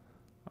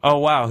 Oh,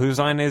 wow. Whose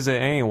line is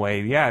it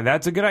anyway? Yeah,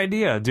 that's a good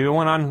idea. Do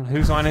one on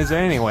whose line is it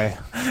anyway.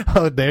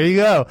 Oh, there you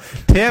go.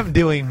 Tim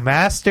doing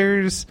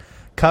Masters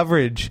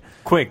coverage.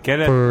 Quick, get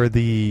it. For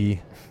the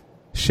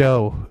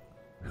show,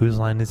 Whose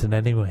Line Is It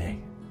Anyway?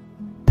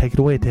 Take it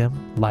away,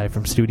 Tim. Live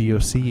from Studio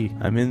C.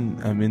 I'm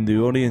in the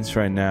audience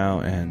right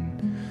now,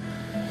 and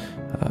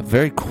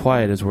very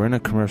quiet as we're in a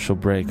commercial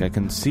break. I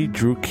can see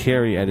Drew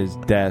Carey at his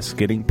desk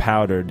getting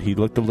powdered. He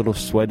looked a little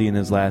sweaty in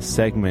his last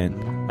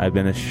segment. I've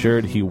been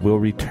assured he will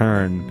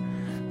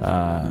return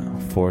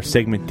for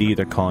segment D,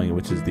 they're calling it,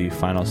 which is the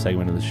final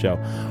segment of the show.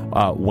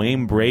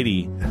 Wayne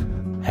Brady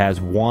has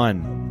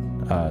won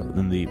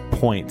in the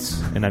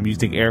points, and I'm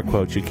using air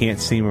quotes. You can't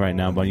see me right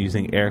now, but I'm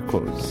using air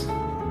quotes.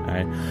 All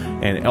right?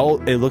 And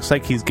it looks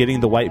like he's getting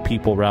the white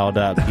people riled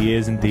up. He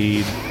is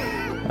indeed,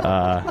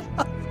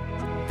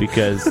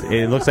 because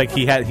it looks like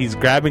he's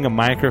grabbing a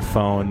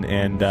microphone,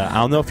 and I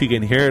don't know if you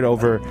can hear it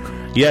over.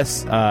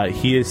 Yes,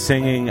 he is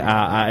singing.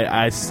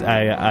 I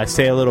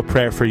say a little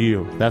prayer for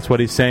you. That's what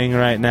he's saying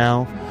right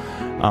now.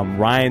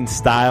 Ryan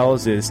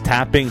Stiles is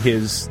tapping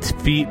his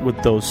feet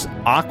with those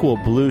aqua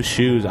blue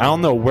shoes. I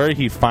don't know where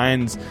he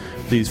finds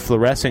these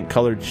fluorescent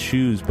colored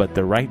shoes, but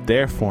they're right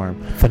there for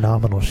him.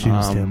 Phenomenal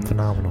shoes, Tim.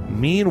 Phenomenal.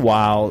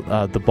 Meanwhile,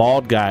 the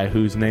bald guy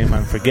whose name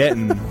I'm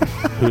forgetting,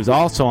 who's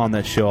also on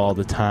that show all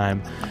the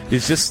time,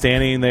 is just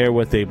standing there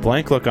with a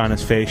blank look on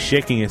his face,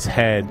 shaking his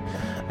head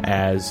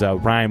as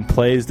Ryan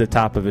plays the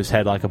top of his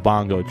head like a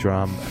bongo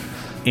drum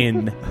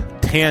in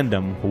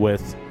tandem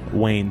with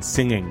Wayne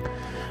singing.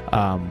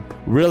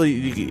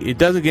 Really, it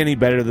doesn't get any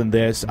better than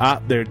this.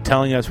 They're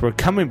telling us we're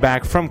coming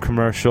back from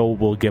commercial.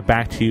 We'll get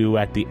back to you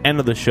at the end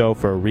of the show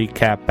for a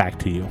recap. Back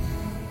to you.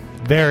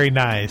 Very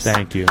nice.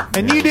 Thank you.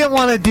 And you didn't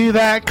want to do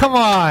that. Come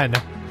on.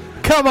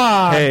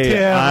 Hey,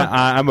 Tim.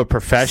 I'm a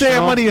professional.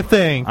 Sam, what do you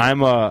think?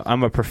 I'm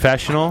a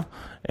professional,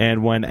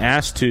 and when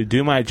asked to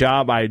do my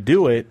job, I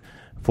do it.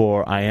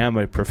 For I am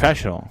a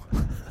professional.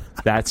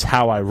 That's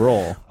how I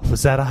roll.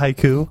 Was that a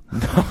haiku? No,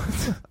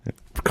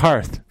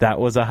 Karth, that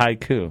was a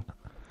haiku.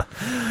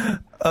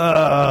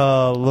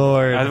 Oh,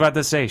 Lord. I was about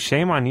to say,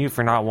 shame on you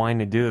for not wanting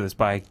to do this,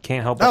 but I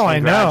can't help but I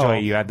know.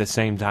 congratulate you at the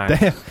same time.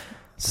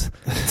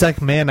 It's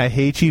like, man, I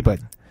hate you, but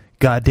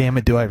God damn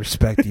it, do I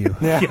respect you.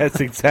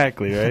 Yes,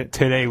 exactly, right?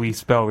 Today we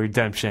spell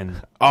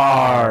redemption.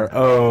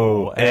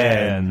 R-O-N.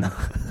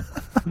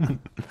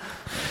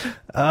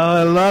 Oh,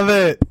 I love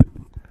it.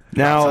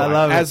 Now, I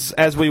love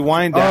as we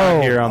wind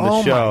down here on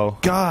the show, my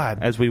God.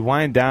 As we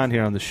wind down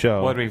here on the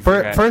show, What did we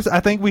forget? First, I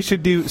think we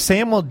should do.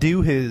 Sam will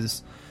do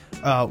his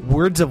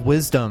words of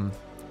wisdom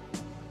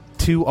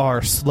to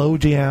our slow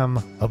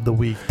jam of the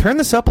week. Turn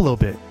this up a little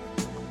bit.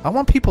 I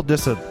want people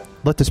just to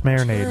let this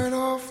marinate.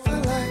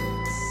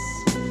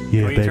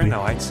 Yeah, Will you baby. turn the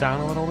lights down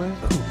a little bit?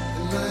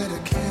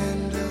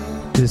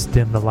 Just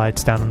dim the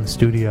lights down in the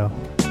studio.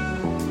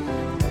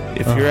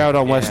 if you're out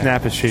on West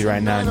Napa Street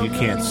right now and you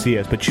can't see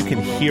us, but you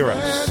can hear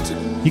us,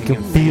 you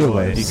can feel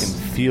us. You can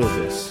feel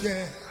this.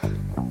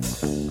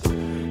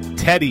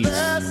 Teddy's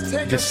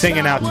just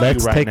singing out to you right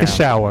now. Let's take a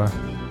shower.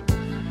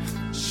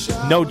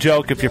 No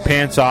joke. If your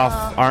pants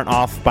aren't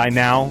off by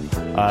now,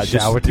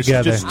 shower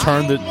together. Just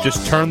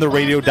turn the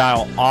radio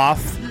dial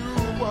off.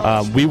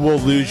 We will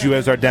lose you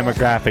as our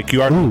demographic.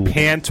 You are the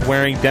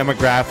pants-wearing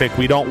demographic.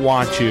 We don't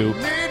want you.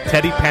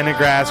 Teddy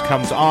Pendergrass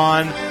comes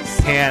on,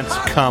 pants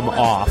come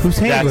off. Whose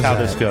hand That's was how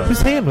that? this goes.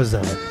 Whose hand was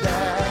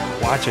that?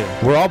 Watch it.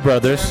 We're all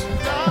brothers.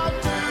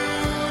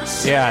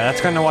 Yeah, that's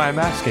kind of why I'm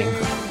asking.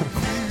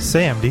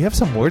 Sam, do you have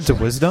some words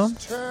of wisdom?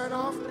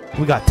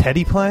 We got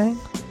Teddy playing.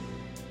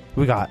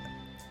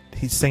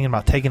 He's singing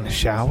about taking a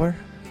shower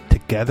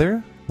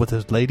together with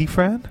his lady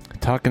friend.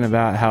 Talking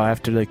about how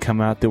after they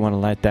come out, they want to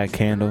light that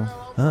candle.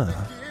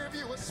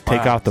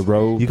 Take out the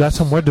robe. You got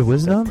some words of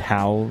wisdom?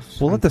 Towels.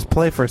 We'll let this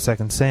play for a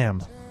second,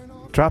 Sam.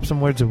 Drop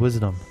some words of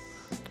wisdom.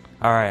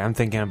 All right, I'm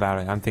thinking about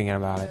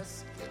it.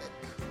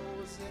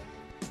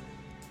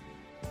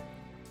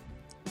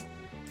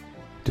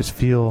 Just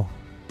feel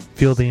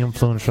the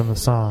influence from the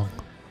song.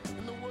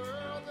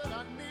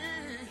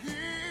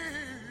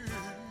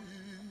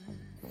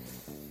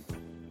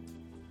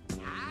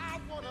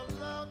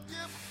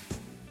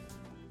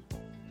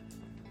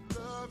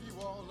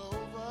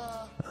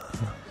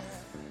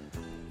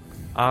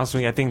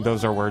 Honestly, I think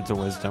those are words of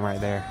wisdom right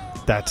there.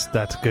 That's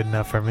good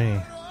enough for me.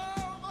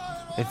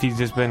 If you've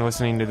just been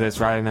listening to this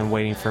rather than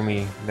waiting for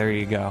me, there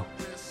you go.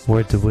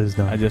 Words of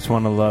wisdom. I just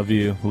want to love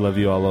you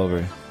all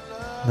over.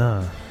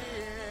 No,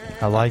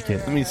 I like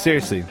it. I mean,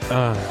 seriously.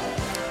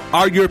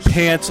 Are your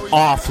pants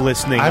off,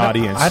 listening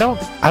audience? I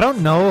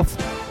don't know if.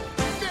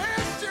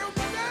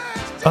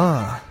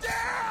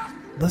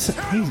 Listen,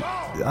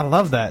 I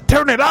love that.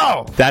 Turn it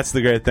off. That's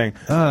the great thing.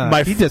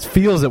 He just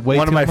feels it way too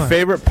much. One of my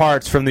favorite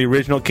parts from the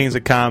original Kings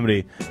of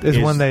Comedy is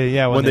when they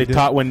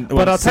talk. When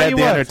Ced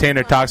the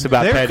Entertainer talks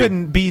about there Teddy.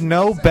 Couldn't be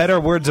no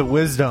better words of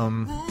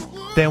wisdom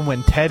than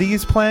when Teddy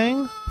is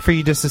playing for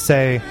you just to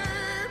say,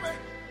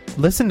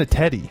 "Listen to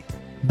Teddy."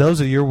 Those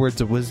are your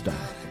words of wisdom.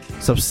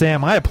 So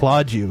Sam, I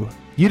applaud you.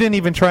 You didn't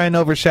even try and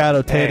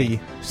overshadow Teddy. You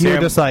Sam,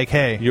 were just like,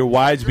 "Hey, you're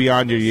wise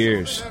beyond your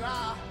years."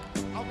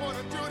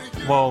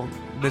 Well,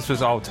 this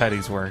was all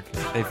Teddy's work,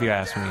 if you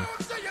ask me.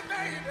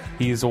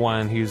 He's the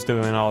one who's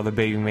doing all the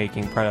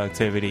baby-making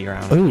productivity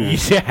around Ooh, here.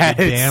 Yes.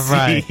 You're damn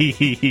right.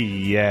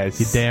 Yes.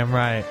 You're damn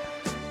right."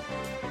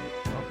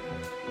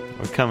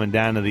 We're coming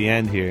down to the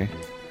end here.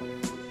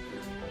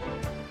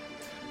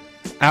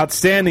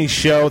 Outstanding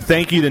show.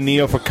 Thank you to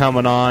Neo for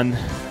coming on.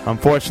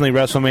 Unfortunately,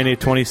 WrestleMania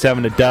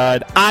 27 a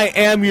dud. I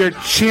am your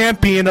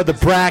champion of the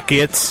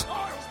brackets.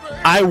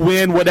 I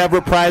win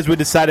whatever prize we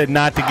decided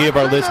not to give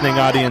our listening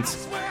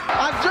audience.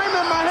 I dreamed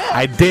in my head.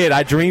 I did.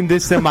 I dreamed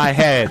this in my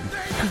head.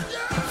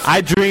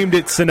 I dreamed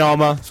it,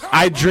 Sonoma.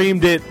 I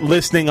dreamed it,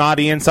 listening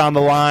audience on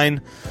the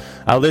line.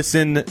 I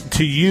listen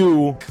to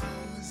you.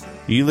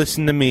 You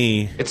listen to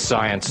me. It's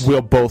science.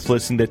 We'll both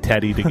listen to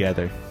Teddy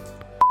together.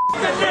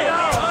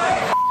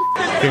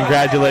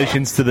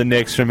 Congratulations to the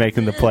Knicks for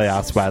making the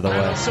playoffs, by the way.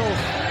 I'm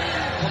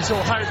so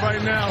hyped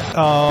right now.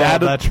 Oh,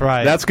 that's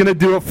right. That's going to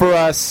do it for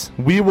us.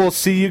 We will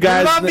see you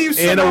guys Love you,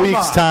 in a Sonoma.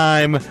 week's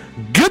time.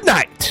 Good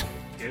night.